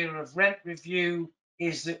idea of rent review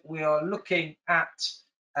is that we are looking at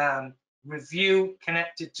review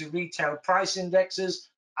connected to retail price indexes.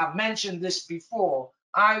 I've mentioned this before.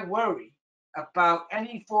 I worry about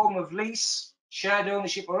any form of lease, shared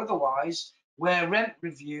ownership or otherwise, where rent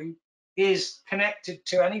review is connected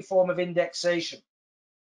to any form of indexation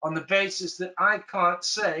on the basis that I can't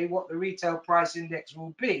say what the retail price index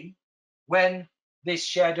will be when this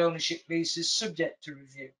shared ownership lease is subject to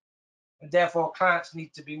review. And therefore, clients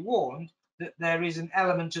need to be warned that there is an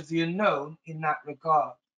element of the unknown in that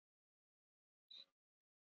regard.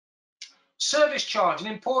 Service charge, an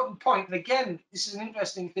important point. And again, this is an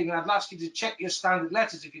interesting thing. And I'd ask you to check your standard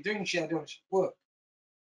letters if you're doing shared ownership work.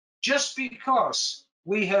 Just because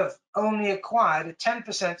we have only acquired a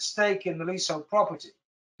 10% stake in the leasehold property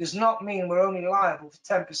does not mean we're only liable for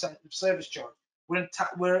 10% of service charge.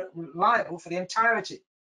 We're liable for the entirety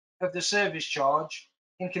of the service charge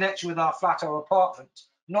in connection with our flat or apartment,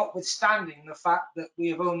 notwithstanding the fact that we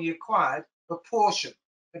have only acquired a portion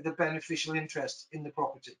of the beneficial interest in the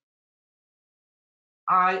property.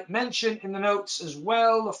 I mentioned in the notes as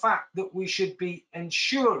well the fact that we should be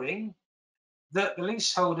ensuring that the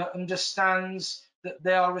leaseholder understands that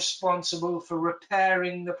they are responsible for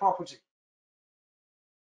repairing the property,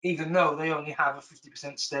 even though they only have a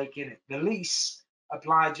 50% stake in it. The lease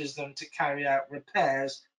obliges them to carry out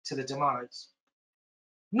repairs to the demise.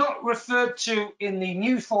 Not referred to in the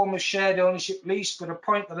new form of shared ownership lease, but a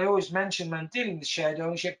point that I always mention when dealing with shared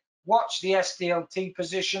ownership: watch the SDLT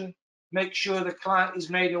position, make sure the client is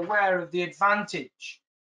made aware of the advantage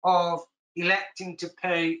of electing to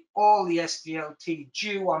pay all the SDLT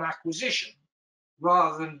due on acquisition,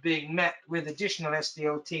 rather than being met with additional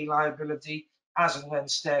SDLT liability as and when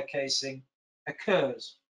staircasing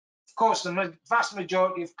occurs. Of course, the vast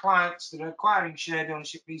majority of clients that are acquiring shared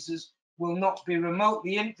ownership leases will not be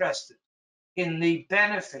remotely interested in the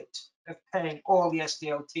benefit of paying all the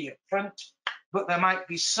SDLT up front, but there might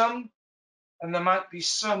be some, and there might be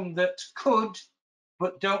some that could,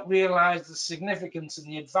 but don't realise the significance and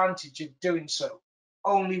the advantage of doing so.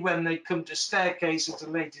 Only when they come to staircase at a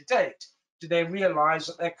later date do they realise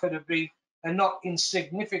that there could have been a not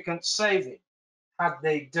insignificant saving had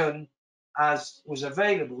they done as was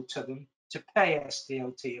available to them to pay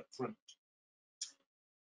SDLT up front.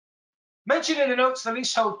 Mentioned in the notes the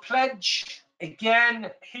leasehold pledge.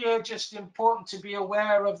 Again, here just important to be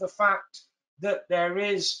aware of the fact that there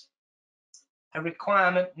is a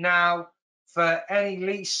requirement now for any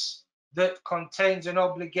lease that contains an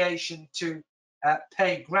obligation to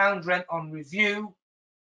pay ground rent on review,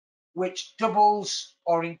 which doubles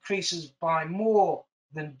or increases by more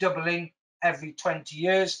than doubling every 20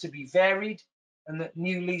 years, to be varied, and that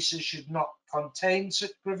new leases should not contain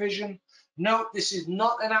such provision. Note, this is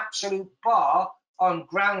not an absolute bar on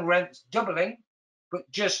ground rents doubling, but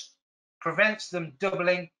just prevents them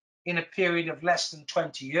doubling in a period of less than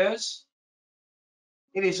 20 years.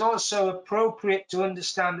 It is also appropriate to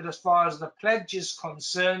understand that as far as the pledge is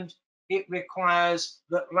concerned, it requires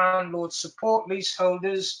that landlords support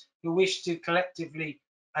leaseholders who wish to collectively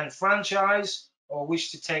enfranchise or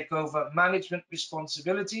wish to take over management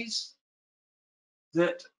responsibilities,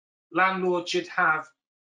 that landlords should have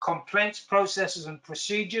complaints processes and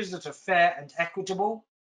procedures that are fair and equitable.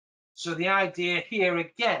 So the idea here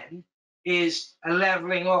again is a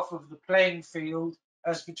levelling off of the playing field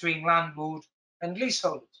as between landlord and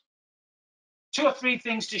leaseholders. 2 or 3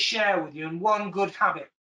 things to share with you, and one good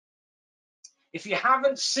habit. If you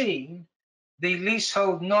haven't seen the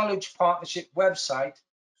Leasehold Knowledge Partnership website,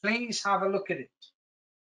 please have a look at it.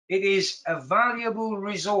 It is a valuable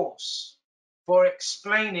resource for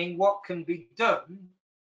explaining what can be done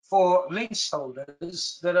for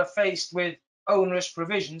leaseholders that are faced with onerous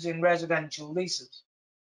provisions in residential leases.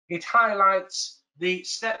 It highlights the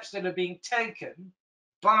steps that are being taken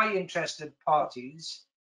by interested parties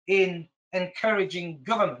in encouraging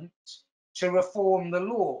government to reform the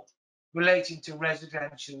law relating to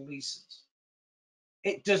residential leases.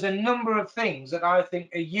 It does a number of things that I think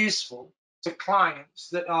are useful to clients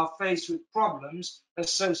that are faced with problems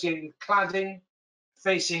associated with cladding,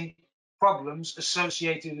 facing problems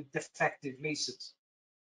associated with defective leases.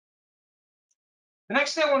 The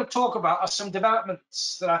next thing I want to talk about are some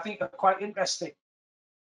developments that I think are quite interesting.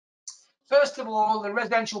 First of all, the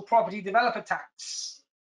residential property developer tax.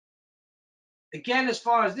 Again, as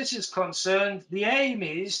far as this is concerned, the aim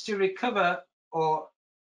is to recover or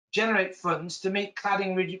generate funds to meet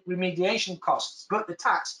cladding remediation costs, but the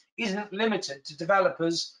tax isn't limited to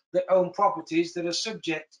developers that own properties that are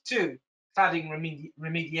subject to cladding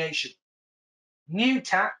remediation. New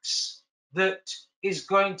tax that is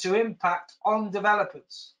going to impact on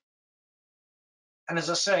developers, and as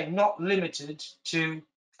I say, not limited to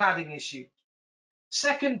cladding issues.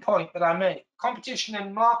 Second point that I make: Competition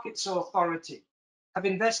and Markets Authority have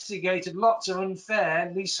investigated lots of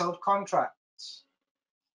unfair leasehold contracts.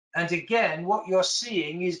 And again, what you're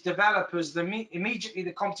seeing is developers, immediately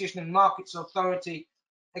the Competition and Markets Authority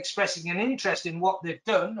expressing an interest in what they've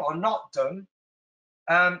done or not done,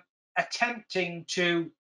 attempting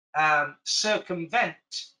to circumvent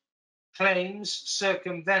claims,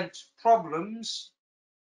 circumvent problems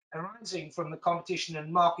arising from the Competition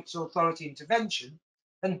and Markets Authority intervention,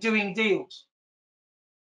 and doing deals.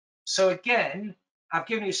 So again, I've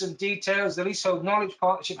given you some details. The Leasehold Knowledge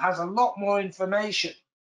Partnership has a lot more information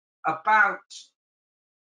about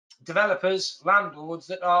developers, landlords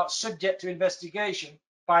that are subject to investigation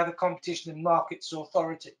by the Competition and Markets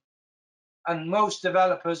Authority. And most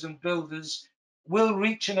developers and builders will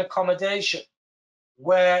reach an accommodation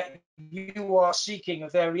where you are seeking a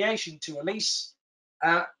variation to a lease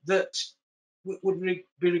that would be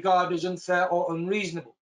regarded as unfair or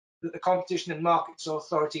unreasonable, that the Competition and Markets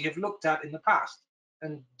Authority have looked at in the past.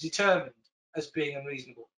 and determined as being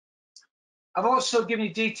unreasonable. I've also given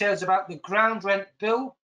you details about the ground rent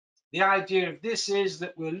bill. The idea of this is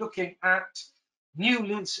that we're looking at new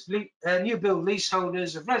build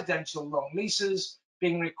leaseholders of residential long leases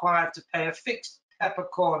being required to pay a fixed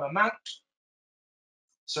peppercorn amount.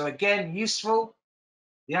 So again, useful.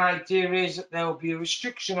 The idea is that there will be a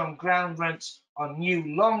restriction on ground rents on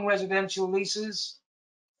new long residential leases,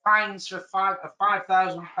 fines for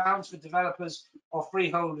 £5,000 for developers or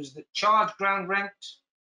freeholders that charge ground rent.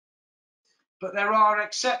 But there are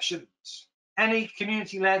exceptions. Any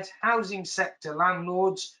community-led housing sector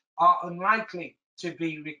landlords are unlikely to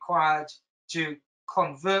be required to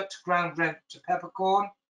convert ground rent to peppercorn.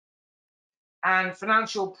 And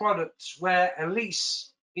financial products where a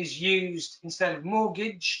lease is used instead of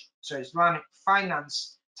mortgage, so Islamic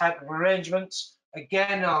finance type of arrangements,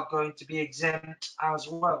 again are going to be exempt as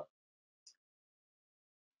well.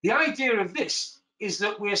 The idea of this is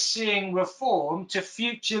that we're seeing reform to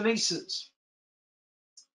future leases.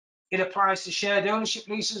 It applies to shared ownership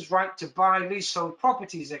leases, right to buy leasehold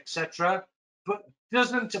properties, etc., but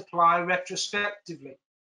doesn't apply retrospectively.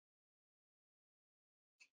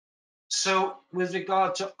 So with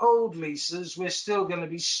regard to old leases, we're still going to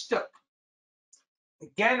be stuck.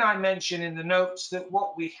 Again, I mentioned in the notes that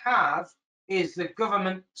what we have is the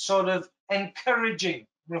government sort of encouraging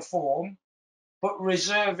reform, but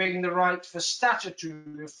reserving the right for statutory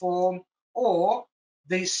reform or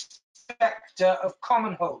the spectre of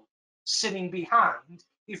common hold sitting behind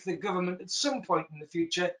if the government at some point in the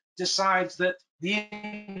future decides that the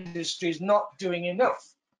industry is not doing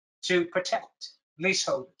enough to protect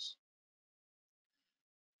leaseholders.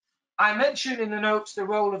 I mentioned in the notes the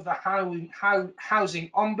role of the housing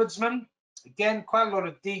ombudsman. Again, quite a lot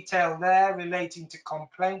of detail there relating to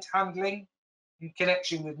complaint handling in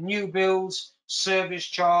connection with new builds, service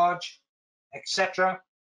charge, etc.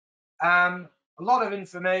 A lot of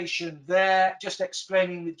information there just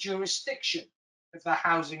explaining the jurisdiction of the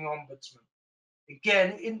housing ombudsman.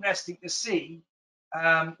 Again, interesting to see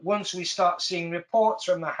once we start seeing reports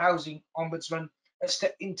from the housing ombudsman as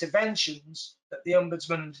to interventions that the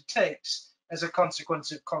ombudsman undertakes as a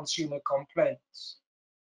consequence of consumer complaints.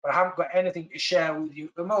 But I haven't got anything to share with you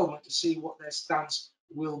at the moment to see what their stance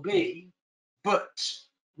will be. But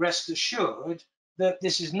rest assured that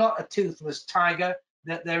this is not a toothless tiger,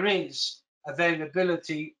 that there is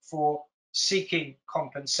availability for seeking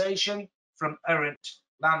compensation from errant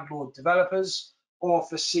landlord developers or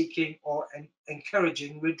for seeking or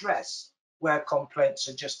encouraging redress where complaints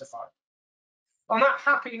are justified. On that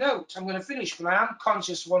happy note, I'm going to finish, but I am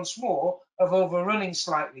conscious once more of overrunning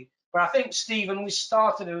slightly. But I think, Stephen, we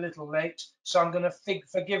started a little late, so I'm going to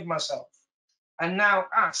forgive myself and now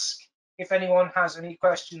ask if anyone has any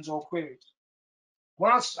questions or queries.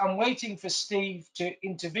 Whilst I'm waiting for Steve to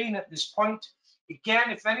intervene at this point, again,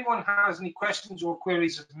 if anyone has any questions or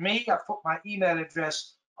queries of me, I've put my email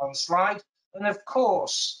address on the slide. And of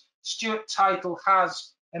course, Stewart Title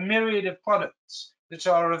has a myriad of products that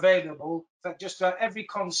are available for just about every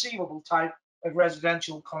conceivable type of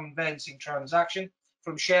residential conveyancing transaction,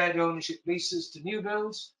 from shared ownership leases to new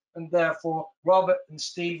builds, and therefore Robert and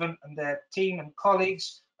Stephen and their team and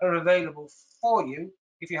colleagues are available for you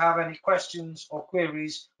if you have any questions or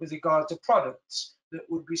queries with regard to products that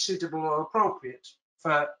would be suitable or appropriate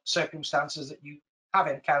for circumstances that you have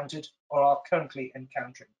encountered or are currently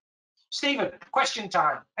encountering. Stephen, question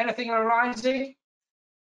time. Anything arising?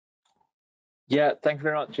 Yeah, thank you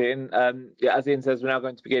very much, Ian. Yeah, as Ian says, we're now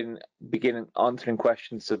going to begin answering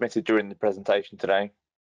questions submitted during the presentation today.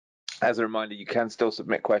 As a reminder, you can still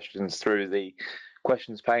submit questions through the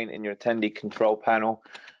questions pane in your attendee control panel.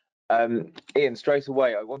 Ian, straight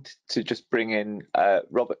away, I wanted to just bring in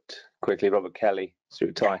Robert quickly, Robert Kelly,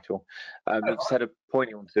 Stewart Title. He just had a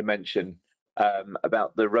point he wanted to mention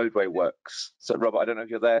about the roadway works. So, Robert, I don't know if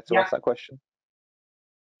you're there to ask that question.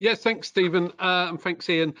 Yes, thanks, Stephen, and thanks,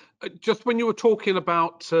 Ian. Just when you were talking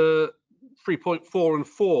about 3.4 and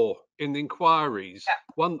 4 in the inquiries,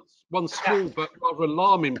 one small but rather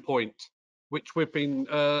alarming point, which we've been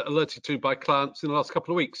alerted to by clients in the last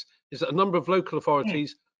couple of weeks, is that a number of local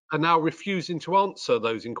authorities are now refusing to answer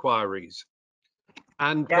those inquiries.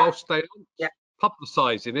 And whilst they aren't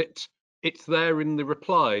publicising it, it's there in the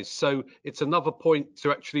replies. So it's another point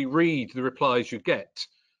to actually read the replies you get,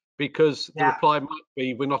 because the reply might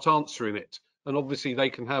be, we're not answering it. And obviously they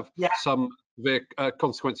can have some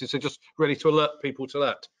consequences. So just ready to alert people to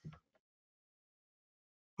that.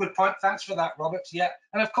 Good point. Thanks for that, Robert. Yeah.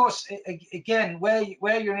 And of course, again, where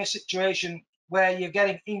you're in a situation where you're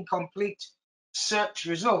getting incomplete search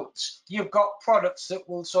results, you've got products that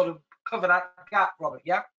will sort of cover that gap, Robert.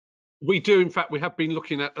 Yeah. We do, in fact, we have been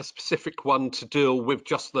looking at a specific one to deal with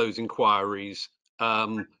just those inquiries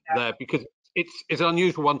there, because it's an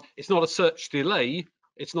unusual one. It's not a search delay,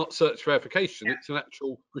 it's not search verification, it's an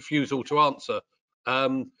actual refusal to answer,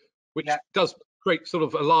 which does create sort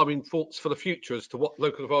of alarming thoughts for the future as to what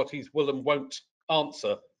local authorities will and won't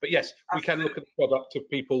answer. But yes, we can look at the product if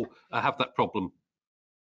people have that problem.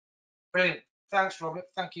 Brilliant. Thanks, Robert.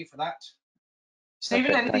 Thank you for that. Stephen,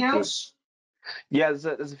 Perfect, anything thank you. else? Yeah,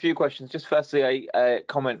 there's a few questions. Just firstly, a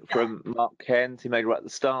comment from Mark Cairns he made right at the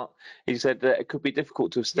start. He said that it could be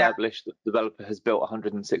difficult to establish that the developer has built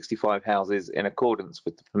 165 houses in accordance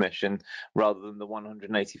with the permission rather than the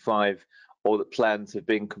 185, or that plans have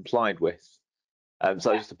been complied with.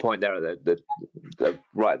 So just a point there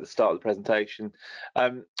right at the start of the presentation.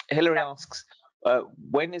 Hilary asks,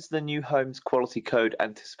 when is the new homes quality code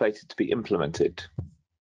anticipated to be implemented?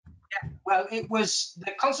 Well,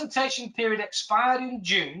 the consultation period expired in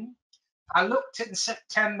June. I looked in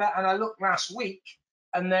September and I looked last week,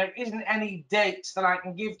 and there isn't any dates that I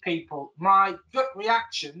can give people. My gut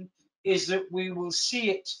reaction is that we will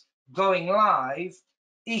see it going live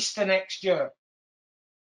Easter next year.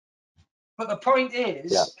 But the point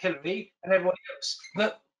is, Hilary and everyone else,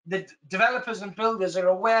 that the developers and builders are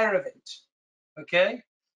aware of it, okay?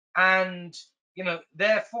 And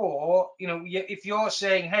therefore, if you're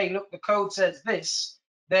saying, hey, look, the code says this,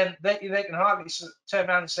 then they can hardly turn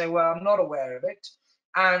around and say, well, I'm not aware of it.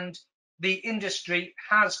 And the industry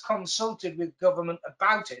has consulted with government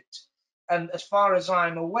about it. And as far as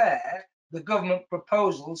I'm aware, the government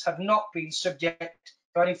proposals have not been subject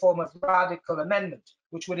to any form of radical amendment,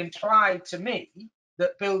 which would imply to me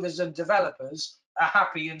that builders and developers are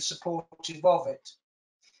happy and supportive of it.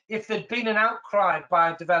 If there'd been an outcry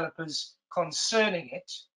by developers concerning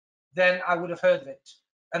it, then I would have heard of it.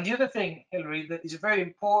 And the other thing, Hilary, that is very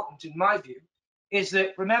important in my view, is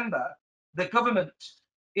that, remember, the government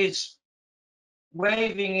is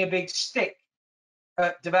waving a big stick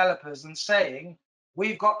at developers and saying,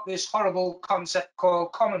 we've got this horrible concept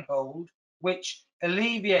called common hold, which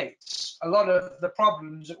alleviates a lot of the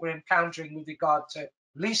problems that we're encountering with regard to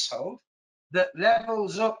leasehold, that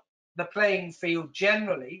levels up the playing field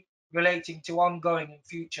generally relating to ongoing and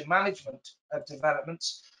future management of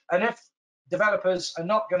developments. And if developers are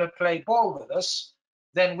not going to play ball with us,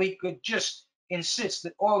 then we could just insist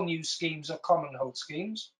that all new schemes are common hold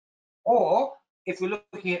schemes. Or if we're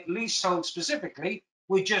looking at leasehold specifically,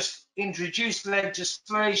 we just introduce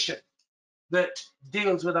legislation that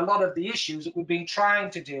deals with a lot of the issues that we've been trying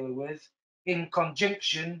to deal with in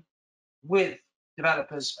conjunction with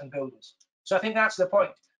developers and builders. So I think that's the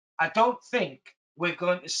point. I don't think we're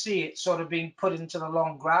going to see it sort of being put into the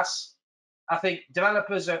long grass. I think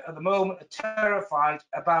developers at the moment are terrified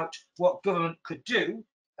about what government could do,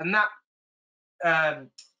 and that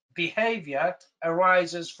behaviour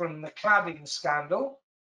arises from the cladding scandal.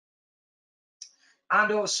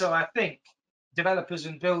 And also, I think developers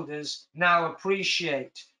and builders now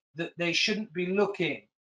appreciate that they shouldn't be looking,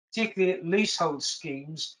 particularly at leasehold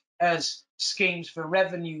schemes, as schemes for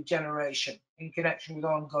revenue generation in connection with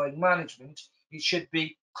ongoing management. It should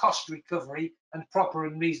be cost recovery and proper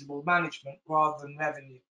and reasonable management rather than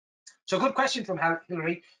revenue. So good question from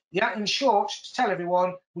Hilary. Yeah, in short, to tell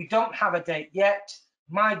everyone, we don't have a date yet.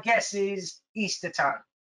 My guess is Easter time.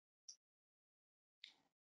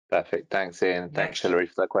 Perfect. Thanks, Ian. Thanks, Hilary,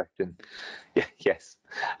 for that question. Yeah, yes.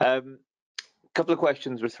 Couple of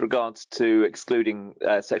questions with regards to excluding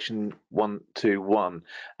section 121.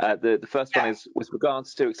 The first one is with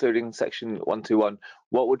regards to excluding section 121,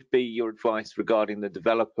 what would be your advice regarding the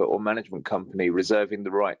developer or management company reserving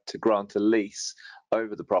the right to grant a lease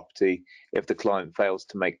over the property if the client fails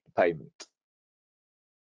to make the payment?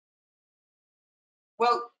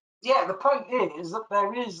 Well, yeah, the point is that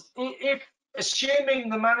there is, if assuming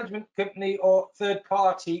the management company or third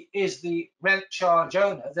party is the rent charge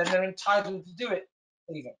owner, then they're entitled to do it,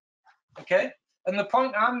 even. Okay? And the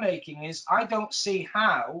point I'm making is I don't see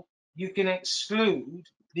how you can exclude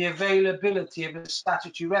the availability of a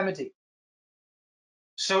statutory remedy.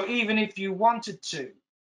 So even if you wanted to,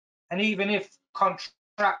 and even if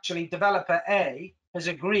contractually developer A has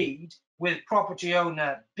agreed with property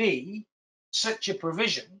owner B such a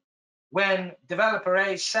provision, when developer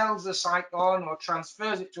A sells the site on or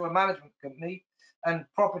transfers it to a management company and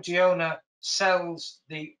property owner sells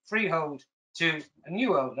the freehold to a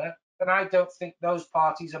new owner, then I don't think those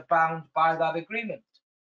parties are bound by that agreement.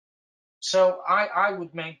 So I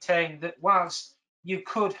would maintain that whilst you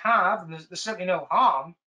could have, and there's certainly no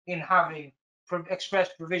harm in having express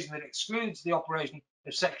provision that excludes the operation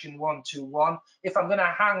of section 121, if I'm going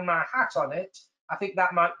to hang my hat on it, I think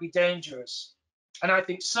that might be dangerous. And I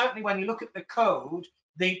think certainly when you look at the code,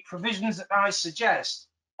 the provisions that I suggest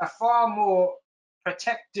are far more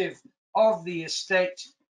protective of the estate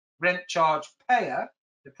rent charge payer,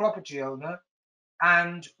 the property owner,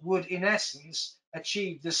 and would in essence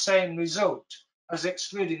achieve the same result as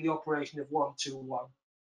excluding the operation of 121.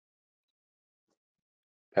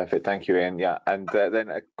 Perfect, thank you, Ian. Yeah, and then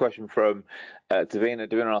a question from Davina.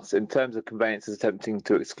 Davina asks, in terms of conveyancers attempting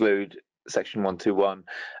to exclude section 121,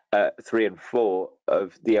 3 and 4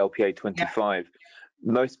 of the LPA 25,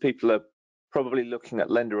 most people are probably looking at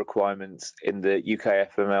lender requirements in the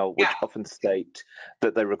UK FML, which often state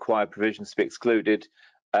that they require provisions to be excluded.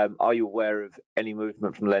 Are you aware of any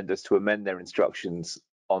movement from lenders to amend their instructions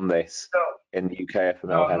on this in the UK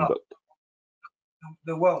FML handbook?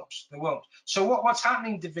 There won't. So what's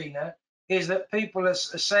happening, Davina, is that people are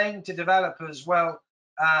saying to developers, well,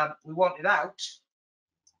 we want it out,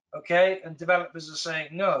 okay? And developers are saying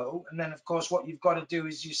no. And then, of course, what you've got to do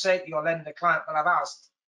is you say to your lender client, well, I've asked,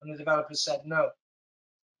 and the developer said no.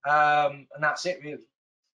 And that's it, really.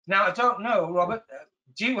 Now, I don't know, Robert,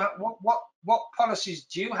 do you have, what policies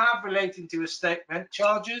do you have relating to estate rent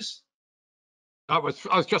charges? I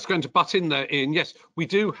was just going to butt in there, Ian. Yes, we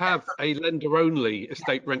do have a lender-only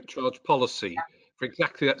estate rent charge policy for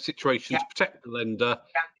exactly that situation to protect the lender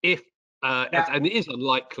if, and it is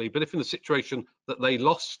unlikely, but if in the situation that they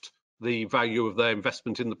lost the value of their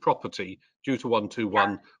investment in the property due to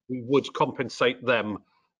 121, we would compensate them.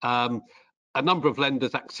 A number of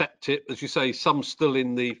lenders accept it. As you say, some still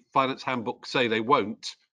in the finance handbook say they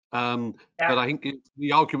won't. But I think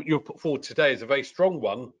the argument you've put forward today is a very strong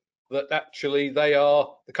one, that actually the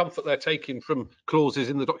comfort they're taking from clauses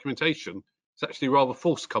in the documentation is actually rather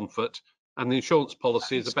false comfort, and the insurance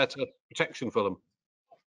policy is a better protection for them.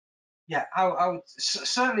 Yeah, I would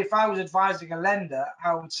certainly, if I was advising a lender,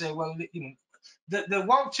 I would say, well, you know, the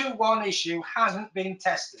 121 issue hasn't been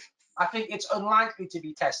tested. I think it's unlikely to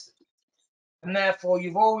be tested, and therefore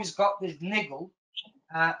you've always got this niggle.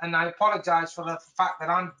 And I apologise for the fact that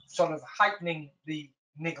I'm sort of heightening the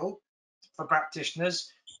niggle for practitioners.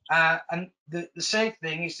 And the safe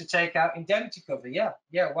thing is to take out indemnity cover. Yeah,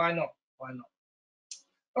 why not?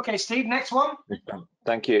 Okay, Steve, next one.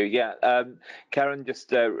 Thank you. Yeah, Karen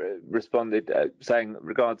just responded saying,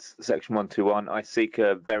 regards section 121, I seek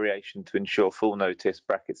a variation to ensure full notice,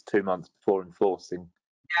 brackets 2 months before enforcing.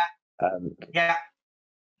 Yeah.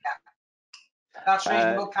 That's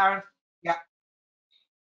reasonable, Karen.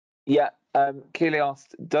 Yeah. Keely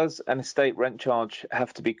asked, does an estate rent charge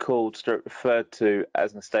have to be called stroke referred to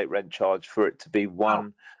as an estate rent charge for it to be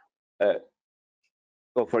one,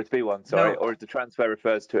 or for it to be one, sorry, or if the transfer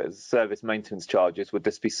refers to it as service maintenance charges, would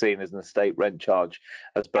this be seen as an estate rent charge,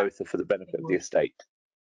 as both are for the benefit of the estate?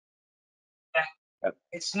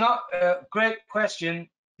 It's not a great question,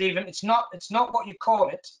 Stephen. It's not what you call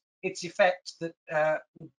it. It's effect that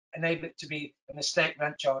would enable it to be an estate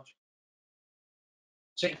rent charge.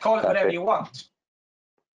 So you can call it whatever you want.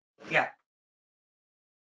 Yeah.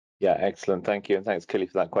 Yeah, excellent. Thank you, and thanks, Kelly,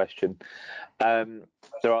 for that question. There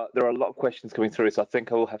are a lot of questions coming through, so I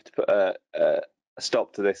think I will have to put a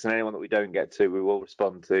stop to this, and anyone that we don't get to, we will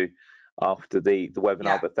respond to after the webinar.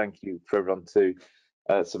 Yeah. But thank you for everyone to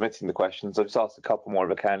submitting the questions. I've just asked a couple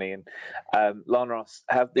more if I can, Ian. Lana asks,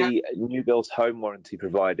 have the new build home warranty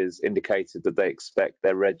providers indicated that they expect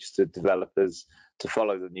their registered developers to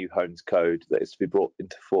follow the new homes code that is to be brought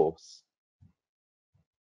into force?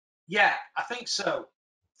 Yeah, I think so.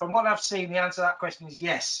 From what I've seen, the answer to that question is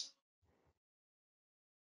yes.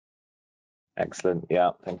 Excellent.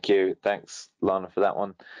 Yeah, thank you. Thanks, Lana, for that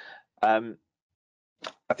one.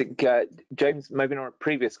 I think James, maybe on a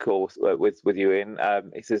previous course with you, Ian,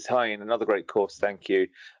 he says, hi, Ian, another great course, thank you.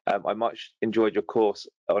 I much enjoyed your course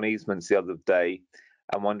on easements the other day,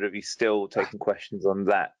 and wonder if you're still taking questions on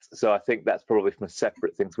that. So I think that's probably from a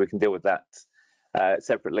separate thing, so we can deal with that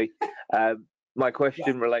separately. My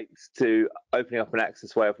question relates to opening up an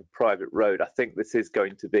access way off a private road. I think this is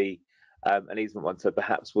going to be an easement one, so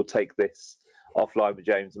perhaps we'll take this offline with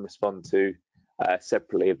James and respond to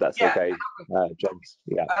separately, if that's okay, James.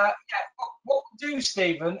 What we'll do,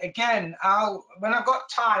 Stephen, again, when I've got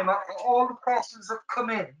time, all the questions that come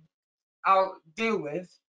in, I'll deal with,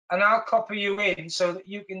 and I'll copy you in so that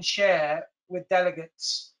you can share with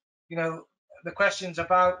delegates, you know, the questions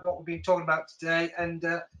about what we've been talking about today. And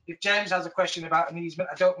if James has a question about an easement,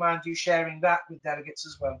 I don't mind you sharing that with delegates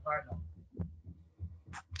as well. Why not?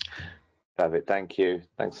 Perfect, thank you.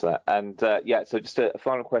 Thanks for that. And yeah, so just a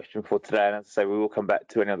final question for today, and as I say, we will come back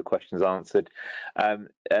to any other questions answered.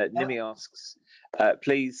 Nimi asks,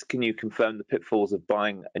 Please, can you confirm the pitfalls of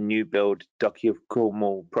buying a new build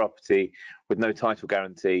documentable property with no title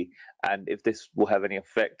guarantee, and if this will have any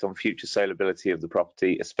effect on future saleability of the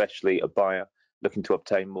property, especially a buyer looking to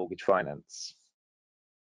obtain mortgage finance?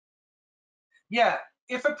 Yeah,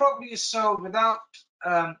 if a property is sold without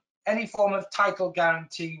any form of title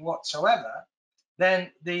guarantee whatsoever,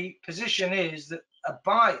 then the position is that a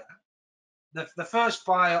buyer, the first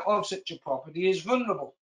buyer of such a property, is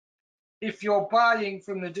vulnerable. If you're buying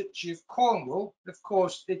from the Duchy of Cornwall, of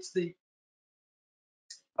course, it's the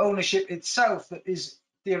ownership itself that is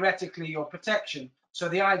theoretically your protection. So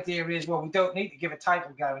the idea is, well, we don't need to give a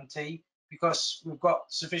title guarantee because we've got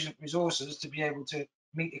sufficient resources to be able to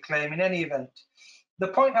meet a claim in any event. The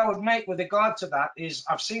point I would make with regard to that is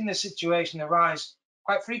I've seen this situation arise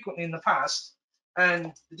quite frequently in the past,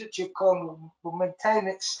 and the Duchy of Cornwall will maintain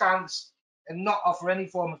its stance and not offer any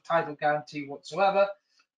form of title guarantee whatsoever.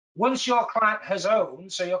 Once your client has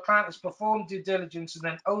owned, so your client has performed due diligence and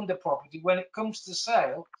then owned the property, when it comes to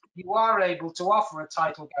sale, you are able to offer a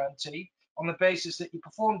title guarantee on the basis that you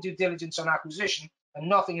performed due diligence on acquisition and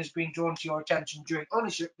nothing has been drawn to your attention during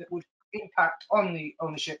ownership that would impact on the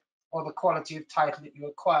ownership or the quality of title that you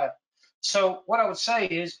acquire. So what I would say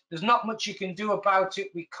is there's not much you can do about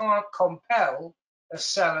it. We can't compel a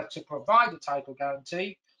seller to provide a title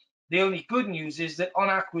guarantee. The only good news is that on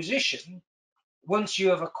acquisition, once you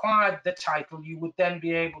have acquired the title, you would then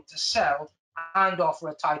be able to sell and offer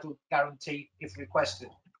a title guarantee if requested.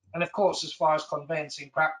 And of course, as far as conveyancing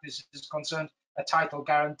practice is concerned, a title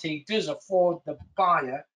guarantee does afford the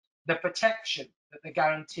buyer the protection that the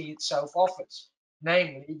guarantee itself offers.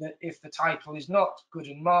 Namely, that if the title is not good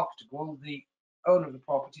and marketable, the owner of the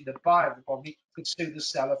property, the buyer of the property, could sue the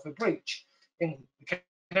seller for breach. In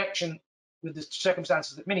connection with the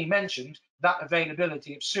circumstances that Minnie mentioned, that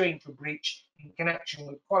availability of suing for breach in connection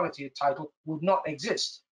with quality of title would not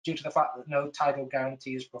exist due to the fact that no title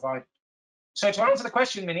guarantee is provided. So to answer the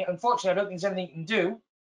question, Minnie, unfortunately, I don't think there's anything you can do.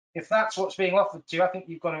 If that's what's being offered to you, I think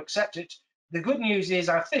you've got to accept it. The good news is,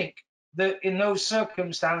 I think, that in those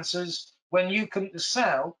circumstances, when you come to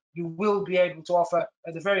sell, you will be able to offer,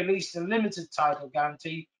 at the very least, a limited title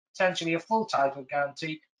guarantee, potentially a full title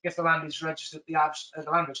guarantee, if the land is registered at the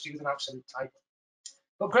land registry with an absolute title.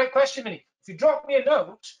 But great question, Minnie. If you drop me a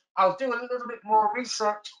note, I'll do a little bit more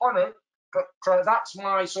research on it, but that's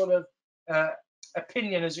my sort of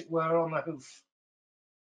opinion, as it were, on the hoof.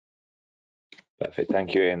 Perfect.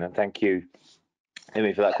 Thank you, Ian, and thank you,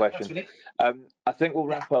 Amy, for that question. I think we'll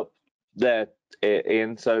wrap up there,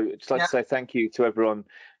 Ian. So just like to say thank you to everyone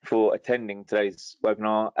for attending today's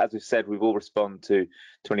webinar. As we've said, we will respond to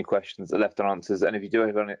any questions that are left unanswered. And if you do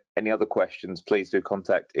have any other questions, please do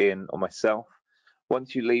contact Ian or myself.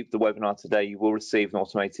 Once you leave the webinar today, you will receive an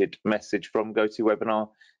automated message from GoToWebinar.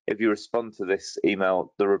 If you respond to this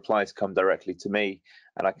email, the replies come directly to me,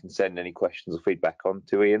 and I can send any questions or feedback on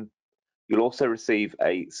to Ian. You'll also receive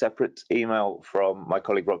a separate email from my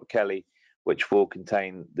colleague Robert Kelly, which will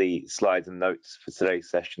contain the slides and notes for today's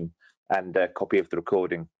session and a copy of the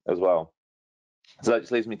recording as well. So that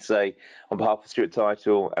just leaves me to say, on behalf of Stewart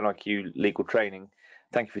Title and IQ Legal Training,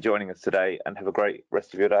 thank you for joining us today and have a great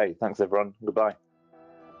rest of your day. Thanks, everyone. Goodbye.